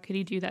amplifier, so how could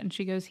he do that? And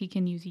she goes, he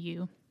can use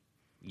you.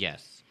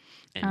 Yes.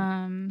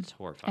 And it's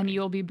horrifying. And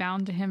you will be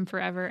bound to him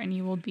forever, and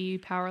you will be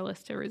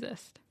powerless to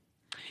resist.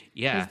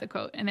 Yeah. Is the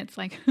quote. And it's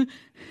like...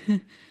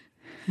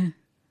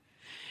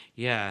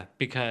 Yeah,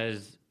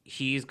 because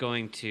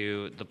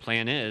the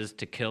plan is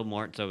to kill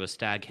Mortzova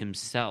Stag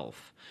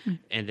himself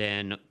and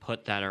then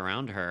put that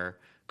around her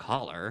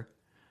collar,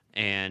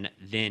 and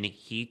then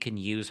he can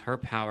use her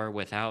power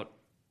without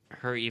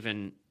her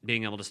even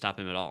being able to stop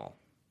him at all.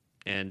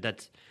 And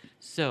that's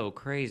so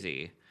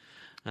crazy.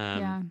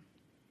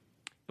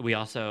 We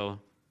also,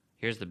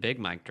 here's the big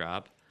mic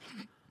drop.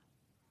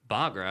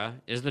 Bagra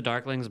is the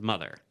Darkling's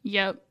mother.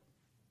 Yep.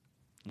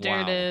 There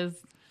Wow. it is.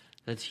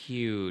 That's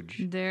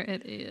huge. There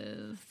it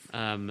is.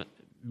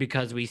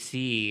 Because we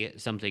see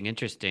something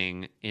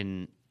interesting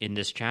in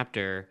this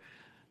chapter.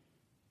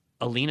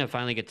 Alina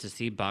finally gets to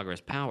see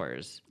Bagra's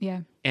powers.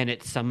 Yeah. And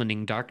it's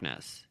summoning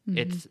darkness.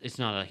 It's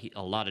not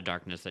a lot of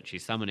darkness that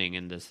she's summoning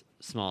in this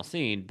small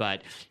scene,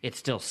 but it's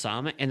still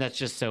some. And that's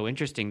just so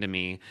interesting to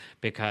me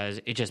because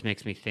it just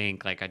makes me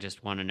think, like, I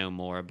just want to know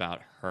more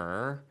about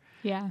her.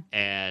 Yeah.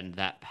 And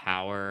that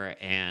power.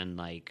 And,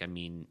 like, I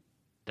mean,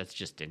 that's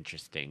just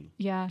interesting.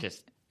 Yeah.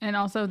 And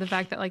also the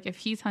fact that, like, if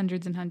he's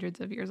hundreds and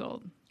hundreds of years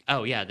old.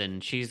 Oh, yeah, then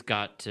she's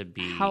got to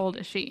be... How old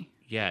is she?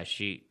 Yeah,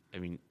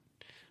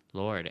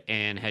 Lord.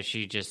 And has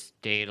she just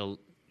stayed...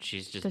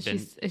 She's just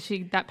been... Is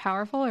she that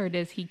powerful, or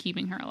is he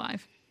keeping her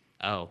alive?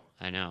 Oh,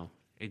 I know.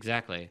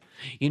 Exactly.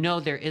 You know,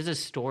 there is a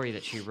story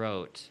that she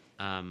wrote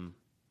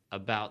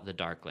about the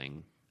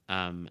Darkling.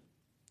 And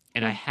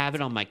I have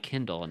it on my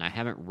Kindle, and I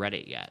haven't read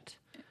it yet.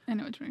 I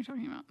know which one you're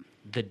talking about.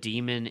 The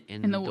Demon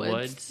in the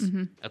Woods?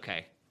 Mm-hmm.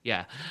 Okay,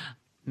 yeah.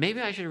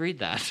 Maybe I should read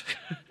that.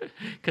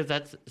 Because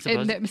that's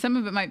supposed some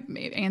of it might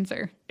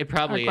answer It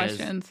probably our is.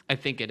 questions. I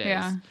think it is.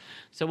 Yeah.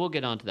 So we'll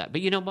get on to that.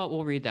 But you know what?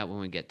 We'll read that when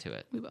we get to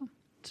it. We will.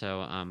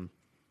 So,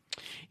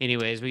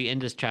 anyways, we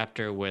end this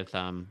chapter with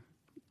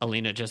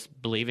Alina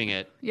just believing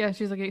it. Yeah,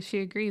 she's like, she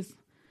agrees.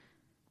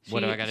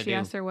 What do I gotta She do?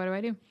 asked her, what do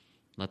I do?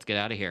 Let's get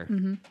out of here.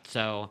 Mm-hmm.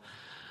 So,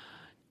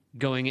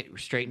 going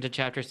straight into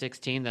chapter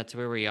 16, that's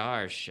where we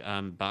are.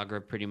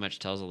 Bagra pretty much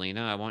tells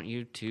Alina, I want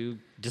you to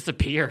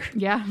disappear.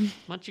 Yeah. I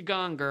want you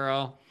gone,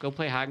 girl. Go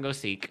play hide and go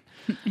seek.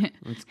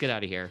 Let's get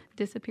out of here.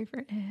 Disappear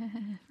forever.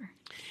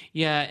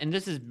 Yeah, and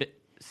this is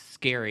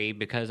scary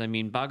because, I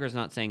mean, Bagra's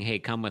not saying, hey,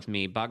 come with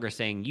me. Bagra's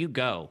saying, you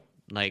go.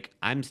 Like,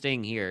 I'm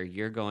staying here.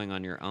 You're going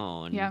on your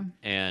own. Yeah.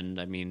 And,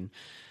 I mean,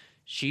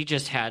 she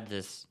just had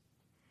this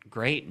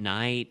great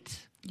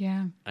night.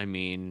 Yeah. I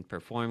mean,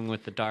 performing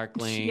with the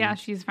Darkling. Yeah,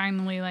 she's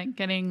finally like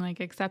getting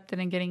like accepted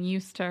and getting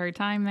used to her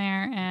time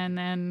there, and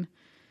then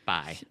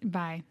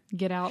Bye.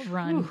 Get out,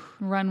 run.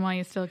 Run while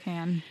you still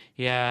can.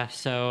 Yeah,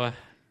 so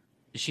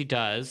she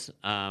does.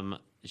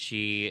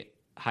 She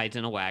hides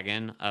in a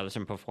wagon of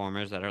some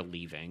performers that are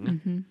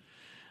leaving.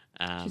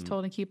 Mm-hmm. She's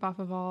told to keep off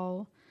of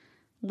all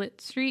lit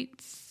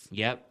streets.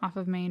 Yep. Off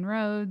of main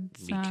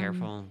roads. Be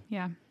careful.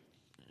 Yeah.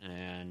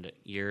 And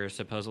you're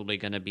supposedly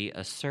going to be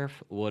a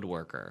surf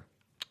woodworker.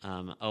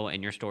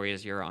 And your story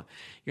is you're on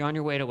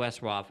your way to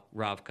West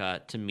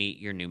Ravka to meet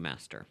your new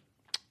master.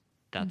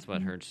 That's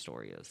what her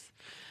story is.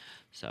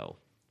 So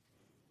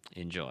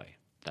enjoy.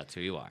 That's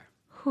who you are.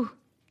 Whew.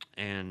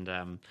 And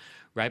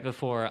right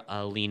before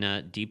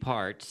Alina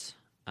departs,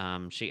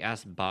 she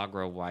asks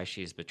Bagra why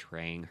she's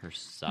betraying her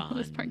son. Oh,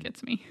 this part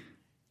gets me.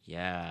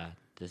 Yeah,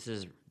 this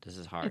is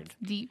hard. It's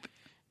deep.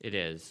 It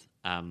is.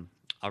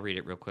 I'll read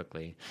it real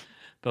quickly.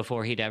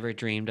 Before he'd ever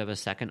dreamed of a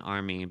second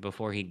army,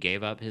 before he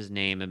gave up his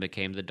name and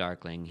became the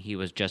Darkling, he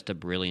was just a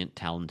brilliant,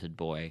 talented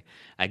boy.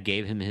 I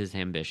gave him his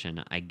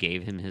ambition. I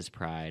gave him his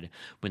pride.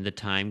 When the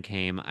time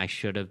came, I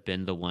should have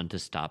been the one to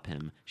stop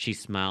him. She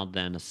smiled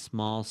then, a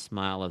small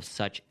smile of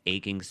such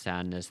aching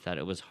sadness that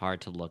it was hard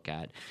to look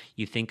at.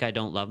 You think I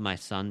don't love my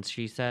son,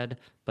 she said,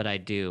 but I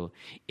do.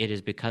 It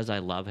is because I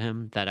love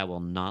him that I will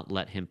not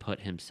let him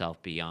put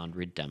himself beyond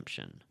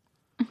redemption.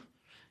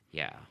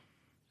 Yeah,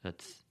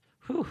 that's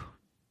whew.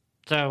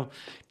 So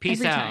peace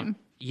Every out. time.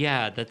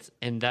 Yeah,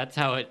 that's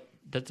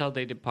how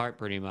they depart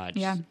pretty much.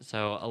 Yeah.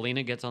 So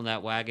Alina gets on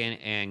that wagon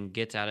and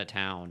gets out of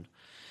town.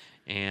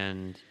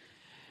 And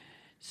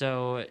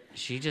so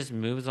she just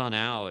moves on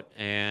out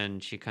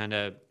and she kind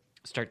of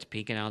starts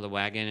peeking out of the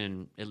wagon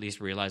and at least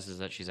realizes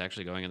that she's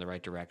actually going in the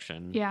right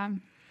direction. Yeah.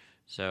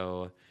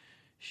 So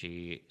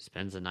she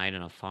spends the night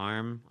on a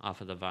farm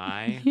off of the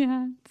Vi.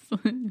 Yeah.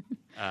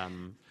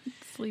 um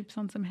Sleeps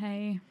on some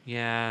hay.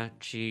 Yeah,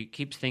 she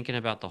keeps thinking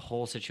about the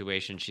whole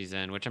situation she's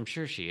in, which I'm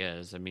sure she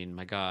is. I mean,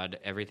 my God,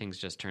 everything's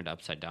just turned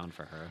upside down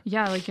for her.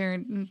 Yeah, like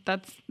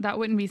that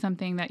wouldn't be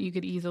something that you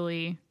could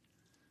easily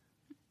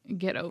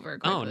get over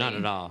quickly. Oh, not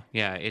at all.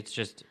 Yeah,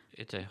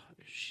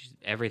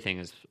 everything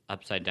is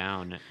upside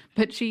down.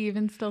 But she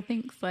even still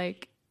thinks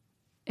like,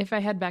 if I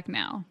head back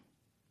now,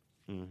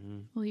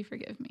 will you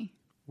forgive me?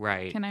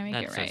 Right. Can I make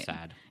That's it right? so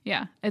sad.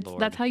 Yeah,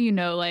 Lord. that's how you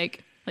know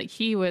like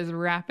he was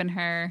wrapping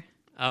her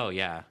Oh,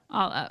 yeah.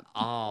 all up.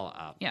 All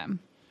up. Yeah.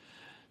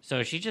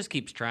 So she just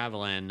keeps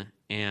traveling,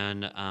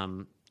 and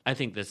I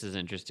think this is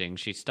interesting.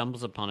 She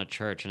stumbles upon a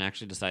church and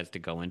actually decides to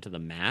go into the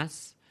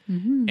Mass,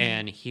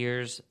 and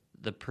hears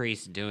the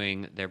priest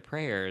doing their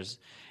prayers,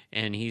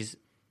 and he's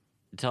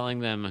telling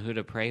them who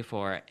to pray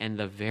for, and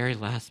the very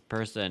last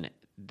person,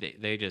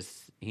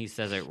 he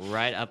says it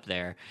right up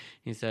there.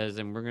 He says,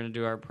 and we're going to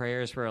do our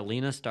prayers for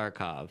Alina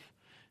Starkov.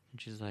 And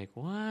she's like,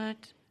 what?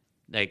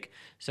 Like,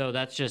 so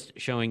that's just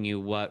showing you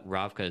what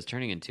Ravka is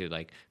turning into.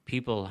 Like,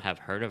 people have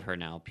heard of her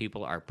now.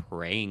 People are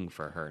praying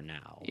for her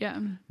now. Yeah.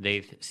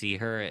 They see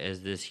her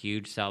as this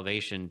huge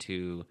salvation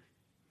to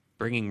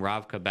bringing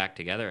Ravka back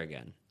together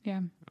again.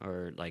 Yeah.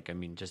 Or, like, I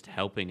mean, just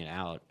helping it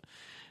out.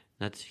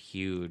 That's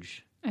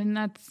huge. And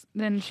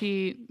then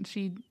she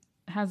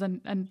has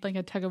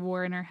a tug of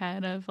war in her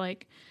head of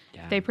like,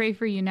 Yeah. they pray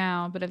for you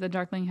now, but if the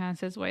Darkling has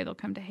his way, they'll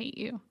come to hate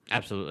you.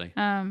 Absolutely.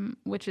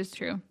 Which is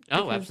true.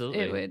 Oh, Because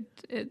absolutely.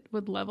 It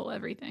would level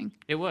everything.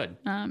 It would.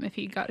 If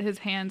he got his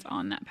hands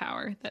on that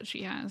power that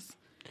she has.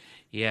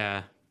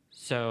 Yeah.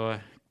 So,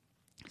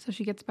 So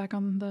she gets back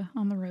on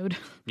the road.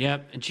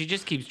 yep. And she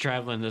just keeps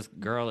traveling. This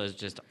girl is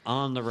just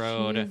on the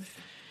road.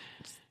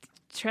 She's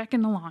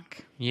trekking along.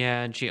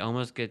 Yeah, and she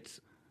almost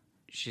gets...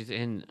 She's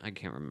in, I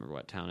can't remember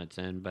what town it's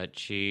in, but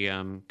she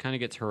kind of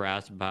gets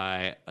harassed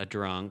by a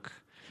drunk.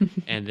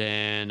 And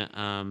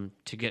then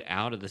to get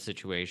out of the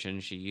situation,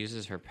 she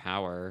uses her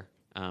power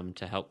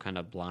to help kind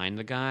of blind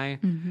the guy.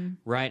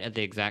 Right at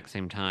the exact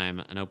same time,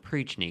 an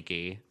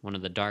Oprichniki, one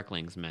of the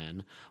Darkling's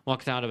men,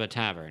 walks out of a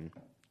tavern.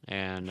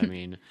 And I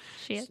mean,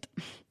 Shit.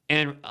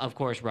 and of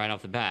course, right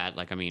off the bat,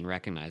 like, I mean,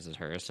 recognizes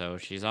her. So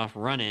she's off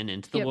running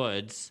into the Yep.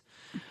 woods,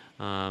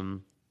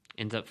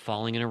 ends up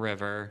falling in a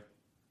river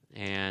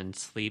and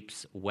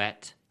sleeps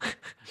wet.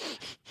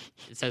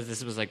 It says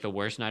this was like the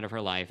worst night of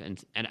her life. And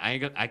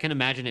I can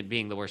imagine it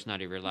being the worst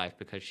night of your life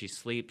because she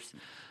sleeps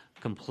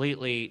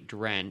completely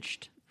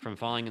drenched from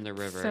falling in the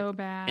river So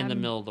bad. in the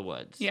middle of the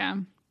woods. Yeah.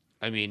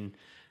 I mean,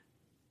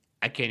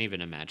 I can't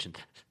even imagine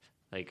that.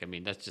 Like, I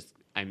mean, that's just,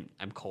 I'm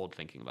cold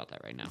thinking about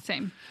that right now.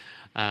 Same.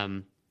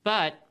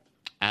 But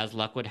as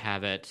luck would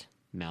have it,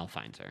 Mal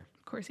finds her.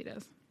 Of course he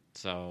does.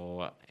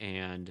 So,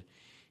 and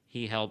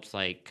he helps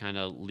like kind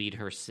of lead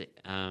her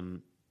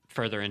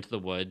further into the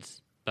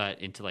woods, but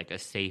into like a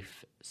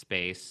safe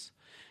space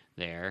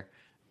there.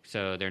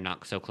 So they're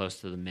not so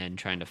close to the men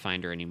trying to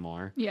find her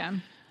anymore. Yeah.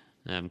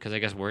 Because I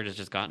guess word has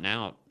just gotten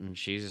out, and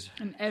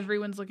And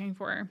everyone's looking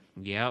for her.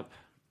 Yep.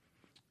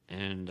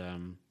 And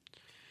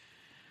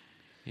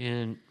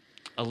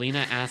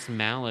Alina asks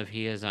Mal if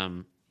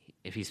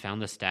he's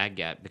found the stag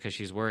yet, because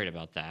she's worried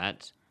about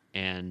that.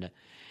 And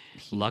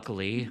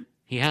luckily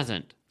he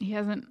hasn't. He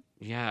hasn't.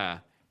 Yeah.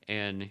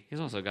 And he's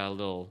also got a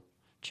little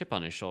chip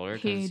on his shoulder.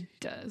 He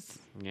does.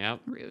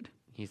 Yep. Rude.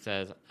 He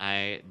says,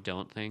 I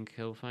don't think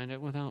he'll find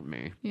it without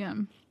me, Yeah.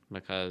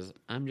 because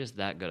I'm just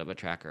that good of a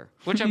tracker,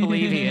 which I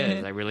believe he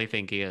is. I really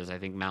think he is. I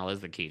think Mal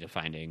is the key to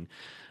finding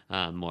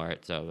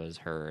Morozov's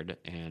herd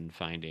and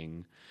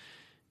finding.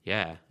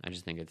 Yeah, I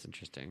just think it's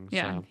interesting.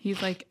 Yeah. So,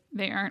 He's like,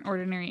 they aren't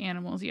ordinary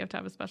animals. You have to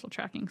have a special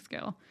tracking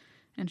skill.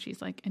 And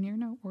she's like, and you're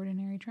no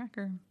ordinary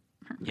tracker.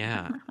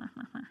 yeah.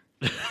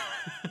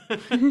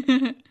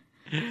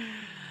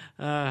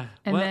 And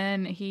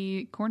then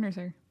he corners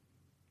her.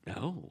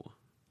 No.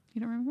 You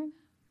don't remember that?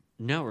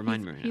 No,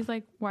 remind me. He's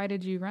like, why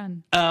did you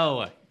run?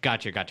 Oh,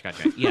 gotcha.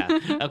 Yeah.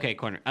 Okay,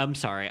 corner. I'm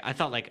sorry. I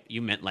thought like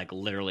you meant like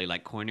literally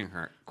like cornering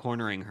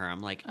her. I'm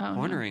like,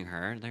 cornering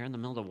her? They're in the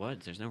middle of the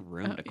woods. There's no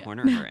room to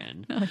corner her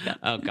in.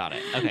 Oh, got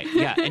it. Okay.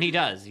 Yeah. And he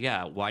does.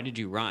 Yeah. Why did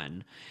you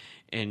run?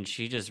 And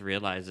she just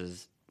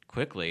realizes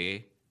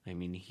quickly, I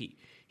mean, he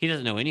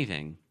doesn't know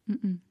anything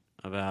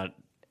about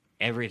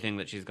everything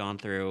that she's gone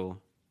through,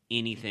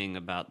 anything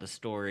about the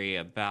story,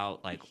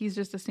 about like. He's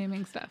just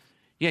assuming stuff.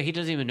 Yeah, he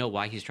doesn't even know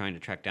why he's trying to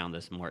track down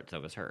this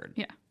Morozov's herd.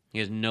 Yeah. He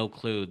has no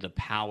clue the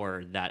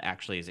power that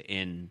actually is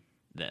in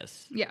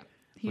this. Yeah.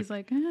 He's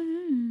like,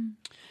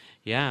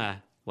 Yeah.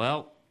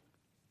 Well,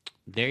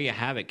 there you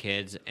have it,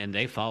 kids. And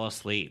they fall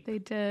asleep. they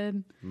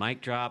did.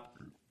 Mic drop.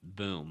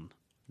 Boom.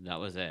 That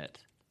was it.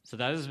 So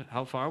that is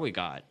how far we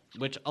got,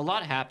 which a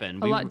lot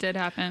happened. A lot did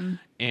happen.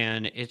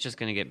 And it's just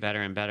going to get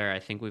better and better. I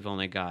think we've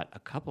only got a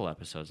couple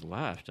episodes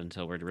left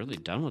until we're really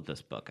done with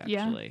this book,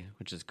 actually,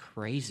 which is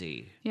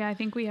crazy. Yeah, I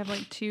think we have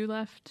like 2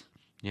 left.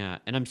 Yeah,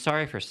 and I'm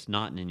sorry for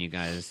snotting you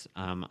guys.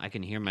 I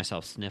can hear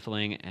myself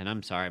sniffling, and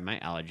I'm sorry. My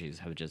allergies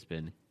have just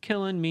been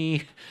killing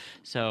me.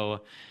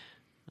 So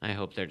I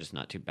hope they're just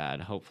not too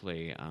bad.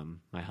 Hopefully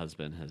my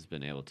husband has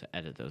been able to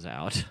edit those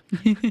out.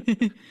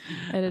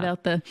 Edit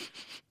out the.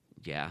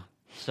 Yeah.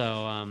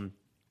 So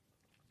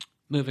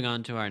moving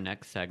on to our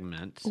next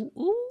segment.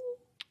 Ooh.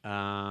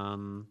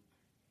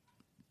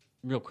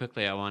 Real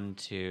quickly, I wanted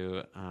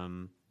to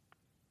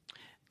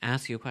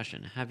ask you a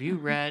question. Have you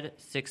read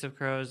Six of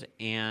Crows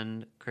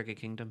and Crooked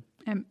Kingdom?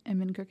 I'm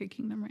in Crooked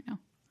Kingdom right now.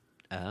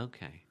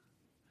 Okay.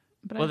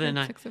 But Well, I've then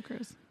read I- Six of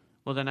Crows.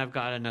 Well, then I've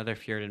got another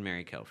Fjord and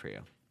Mary kill for you.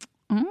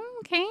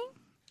 Okay.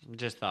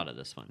 Just thought of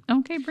this one.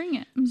 Okay, bring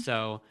it.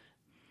 So,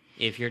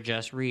 if you're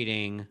just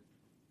reading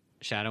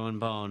Shadow and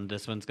Bone,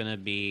 this one's going to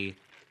be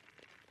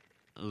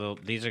a little.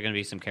 These are going to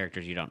be some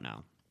characters you don't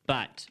know.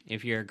 But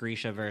if you're a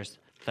Grishaverse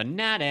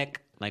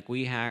fanatic like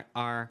we are,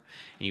 and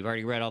you've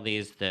already read all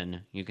these,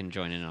 then you can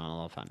join in on a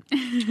little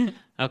fun.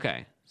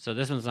 Okay, so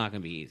this one's not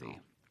going to be easy.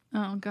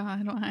 Oh,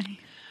 God, why?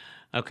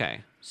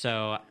 Okay,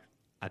 so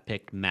I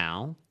picked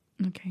Mal,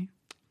 Okay.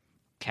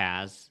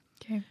 Kaz,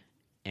 Okay.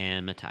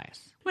 and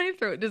Matthias. My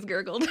throat just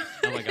gurgled.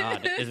 Oh my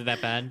God, is it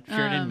that bad?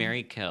 Fjord and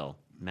Mary kill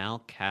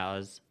Mal,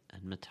 Kaz,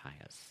 and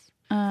Matthias.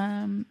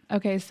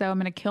 Okay, so I'm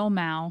gonna kill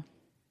Mal.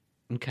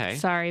 Okay.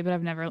 Sorry, but I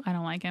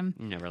don't like him.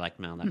 You never liked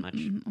Mal that much.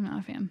 I'm not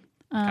a fan.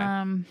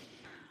 Okay.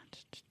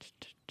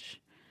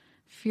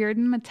 Fjord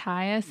and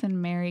Matthias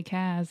and Mary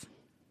Kaz.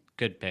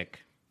 Good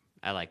pick.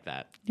 I like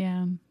that.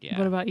 Yeah. Yeah.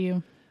 What about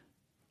you?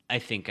 I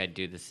think I'd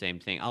do the same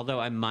thing. Although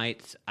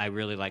I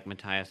really like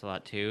Matthias a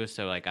lot too.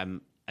 So like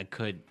I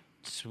could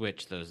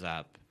switch those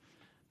up,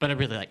 but I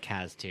really like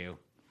Kaz too.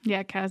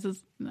 Yeah,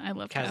 I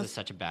love Kaz Kaz. is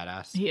such a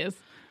badass. He is.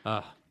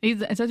 Oh, He's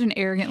such an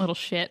arrogant little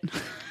shit.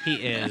 he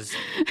is.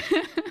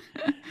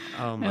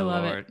 Oh my I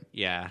love Lord.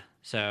 Yeah.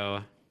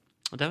 So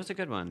that was a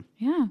good one.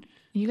 Yeah.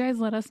 You guys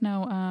let us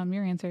know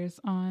your answers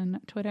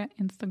on Twitter,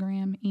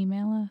 Instagram,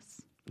 email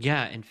us.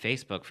 Yeah, and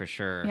Facebook for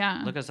sure.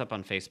 Yeah. Look us up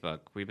on Facebook.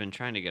 We've been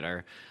trying to get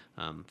our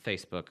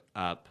Facebook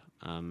up,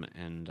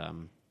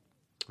 and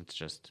it's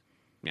just,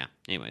 yeah.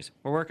 Anyways,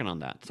 we're working on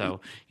that. So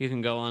you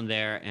can go on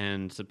there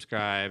and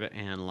subscribe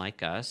and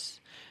like us.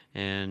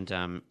 And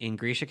in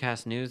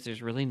GrishaCast news,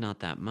 there's really not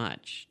that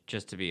much,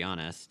 just to be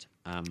honest.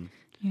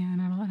 Yeah,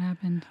 not a lot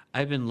happened.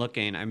 I've been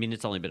looking. I mean,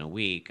 it's only been a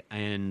week,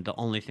 and the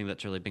only thing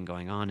that's really been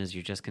going on is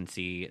you just can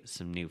see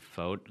some new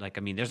photo. Like,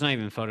 I mean, there's not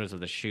even photos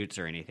of the shoots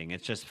or anything.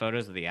 It's just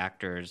photos of the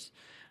actors,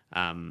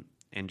 and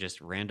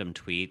just random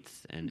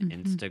tweets and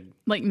Insta.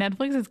 Like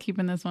Netflix is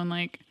keeping this one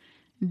like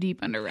deep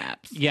under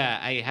wraps. Yeah,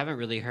 I haven't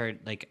really heard.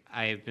 Like,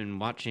 I've been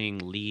watching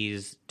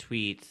Lee's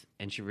tweets,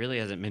 and she really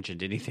hasn't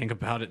mentioned anything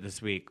about it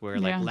this week. Where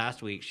like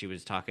last week she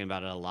was talking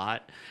about it a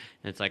lot,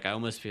 and it's like I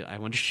almost feel I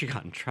wonder if she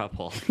got in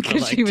trouble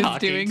Because like, she was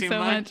talking doing too so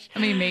much. I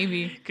mean,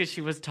 maybe because she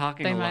was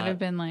talking. they a might lot. have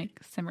been like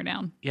simmer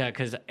down. Yeah,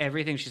 because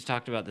everything she's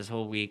talked about this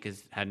whole week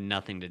has had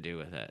nothing to do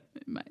with it.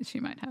 She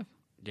might have.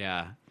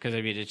 Yeah, because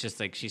I mean, it's just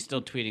like she's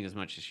still tweeting as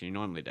much as she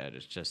normally did.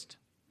 It's just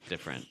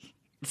different.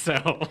 So,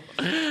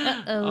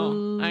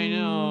 oh, I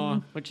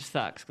know, which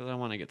sucks because I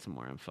want to get some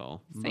more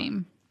info.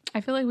 Same.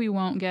 I feel like we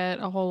won't get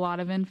a whole lot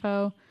of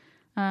info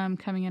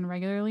coming in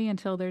regularly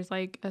until there's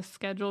like a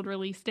scheduled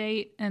release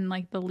date and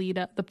like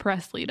the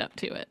press lead up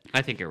to it.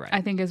 I think you're right.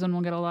 I think is when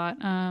we'll get a lot.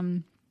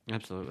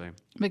 Absolutely.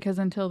 Because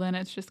until then,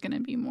 it's just going to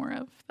be more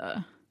of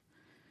the.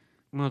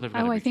 Well, they've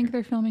I think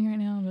they're filming right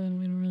now, but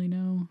we don't really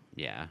know.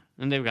 Yeah,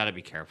 and they've got to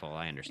be careful.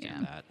 I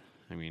understand that.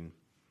 I mean,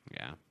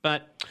 yeah,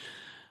 but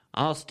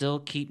I'll still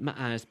keep my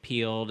eyes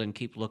peeled and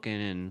keep looking,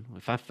 and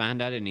if I find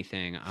out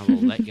anything, I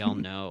will let y'all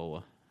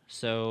know.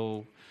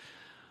 So,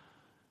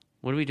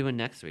 what are we doing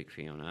next week,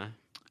 Fiona?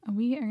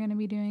 We are going to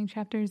be doing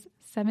chapters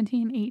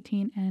 17,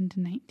 18, and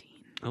 19.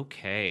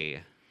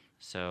 Okay,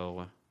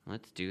 so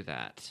let's do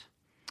that.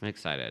 I'm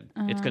excited.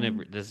 It's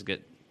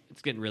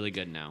getting really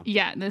good now.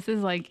 Yeah, this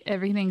is like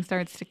everything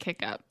starts to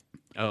kick up.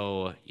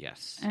 Oh,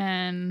 yes.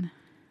 And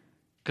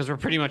because we're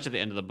pretty much at the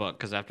end of the book,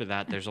 because after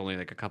that, there's only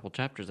like a couple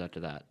chapters after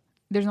that.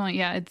 There's only,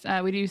 it's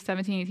we do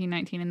 17, 18,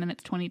 19, and then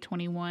it's 20,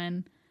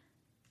 21.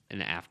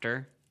 And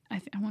after?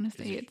 I want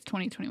to say it's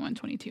 20, 21,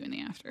 22 in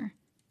the after.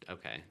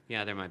 Okay.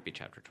 Yeah, there might be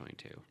chapter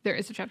 22. There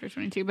is a chapter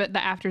 22, but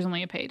the after is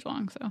only a page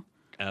long, so.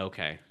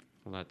 Okay.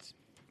 Well, that's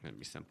going to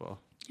be simple.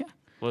 Yeah.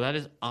 Well, that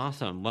is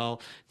awesome.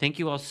 Well, thank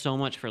you all so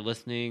much for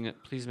listening.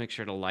 Please make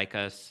sure to like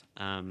us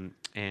and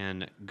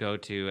go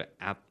to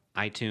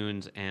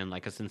iTunes and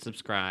like us and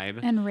subscribe.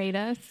 And rate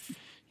us.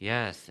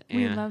 Yes.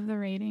 We love the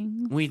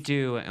ratings. We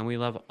do, and we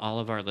love all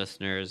of our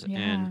listeners. Yeah.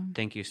 And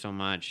thank you so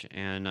much.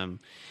 And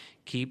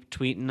keep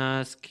tweeting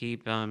us.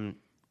 Keep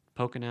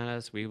poking at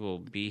us. We will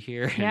be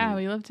here. Yeah,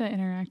 we love to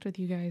interact with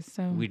you guys.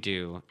 So we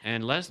do.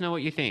 And let us know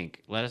what you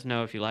think. Let us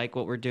know if you like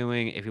what we're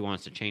doing, if you want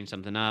us to change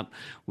something up.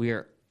 We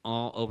are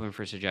all open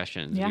for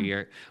suggestions.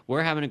 Yeah.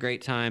 We're having a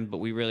great time, but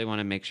we really want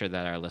to make sure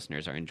that our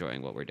listeners are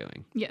enjoying what we're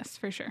doing. Yes,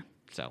 for sure.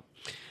 So,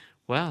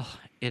 well,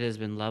 it has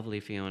been lovely,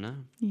 Fiona.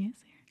 Yes,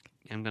 Eric.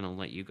 I'm going to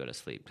let you go to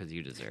sleep because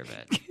you deserve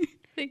it.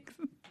 Thanks.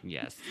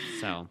 Yes.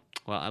 So,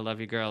 well, I love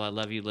you, girl. I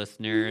love you,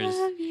 listeners.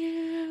 Love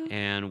you.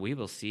 And we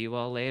will see you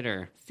all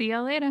later. See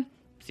y'all later.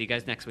 See you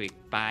guys next week.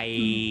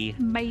 Bye.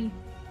 Bye.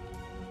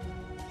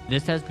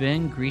 This has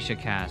been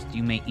GrishaCast.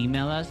 You may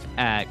email us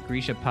at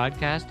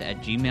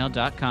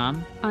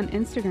grishapodcast@gmail.com On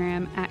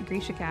Instagram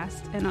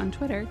 @GrishaCast and on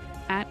Twitter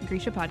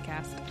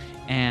 @GrishaPodcast.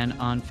 and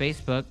on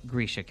Facebook,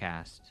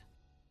 GrishaCast.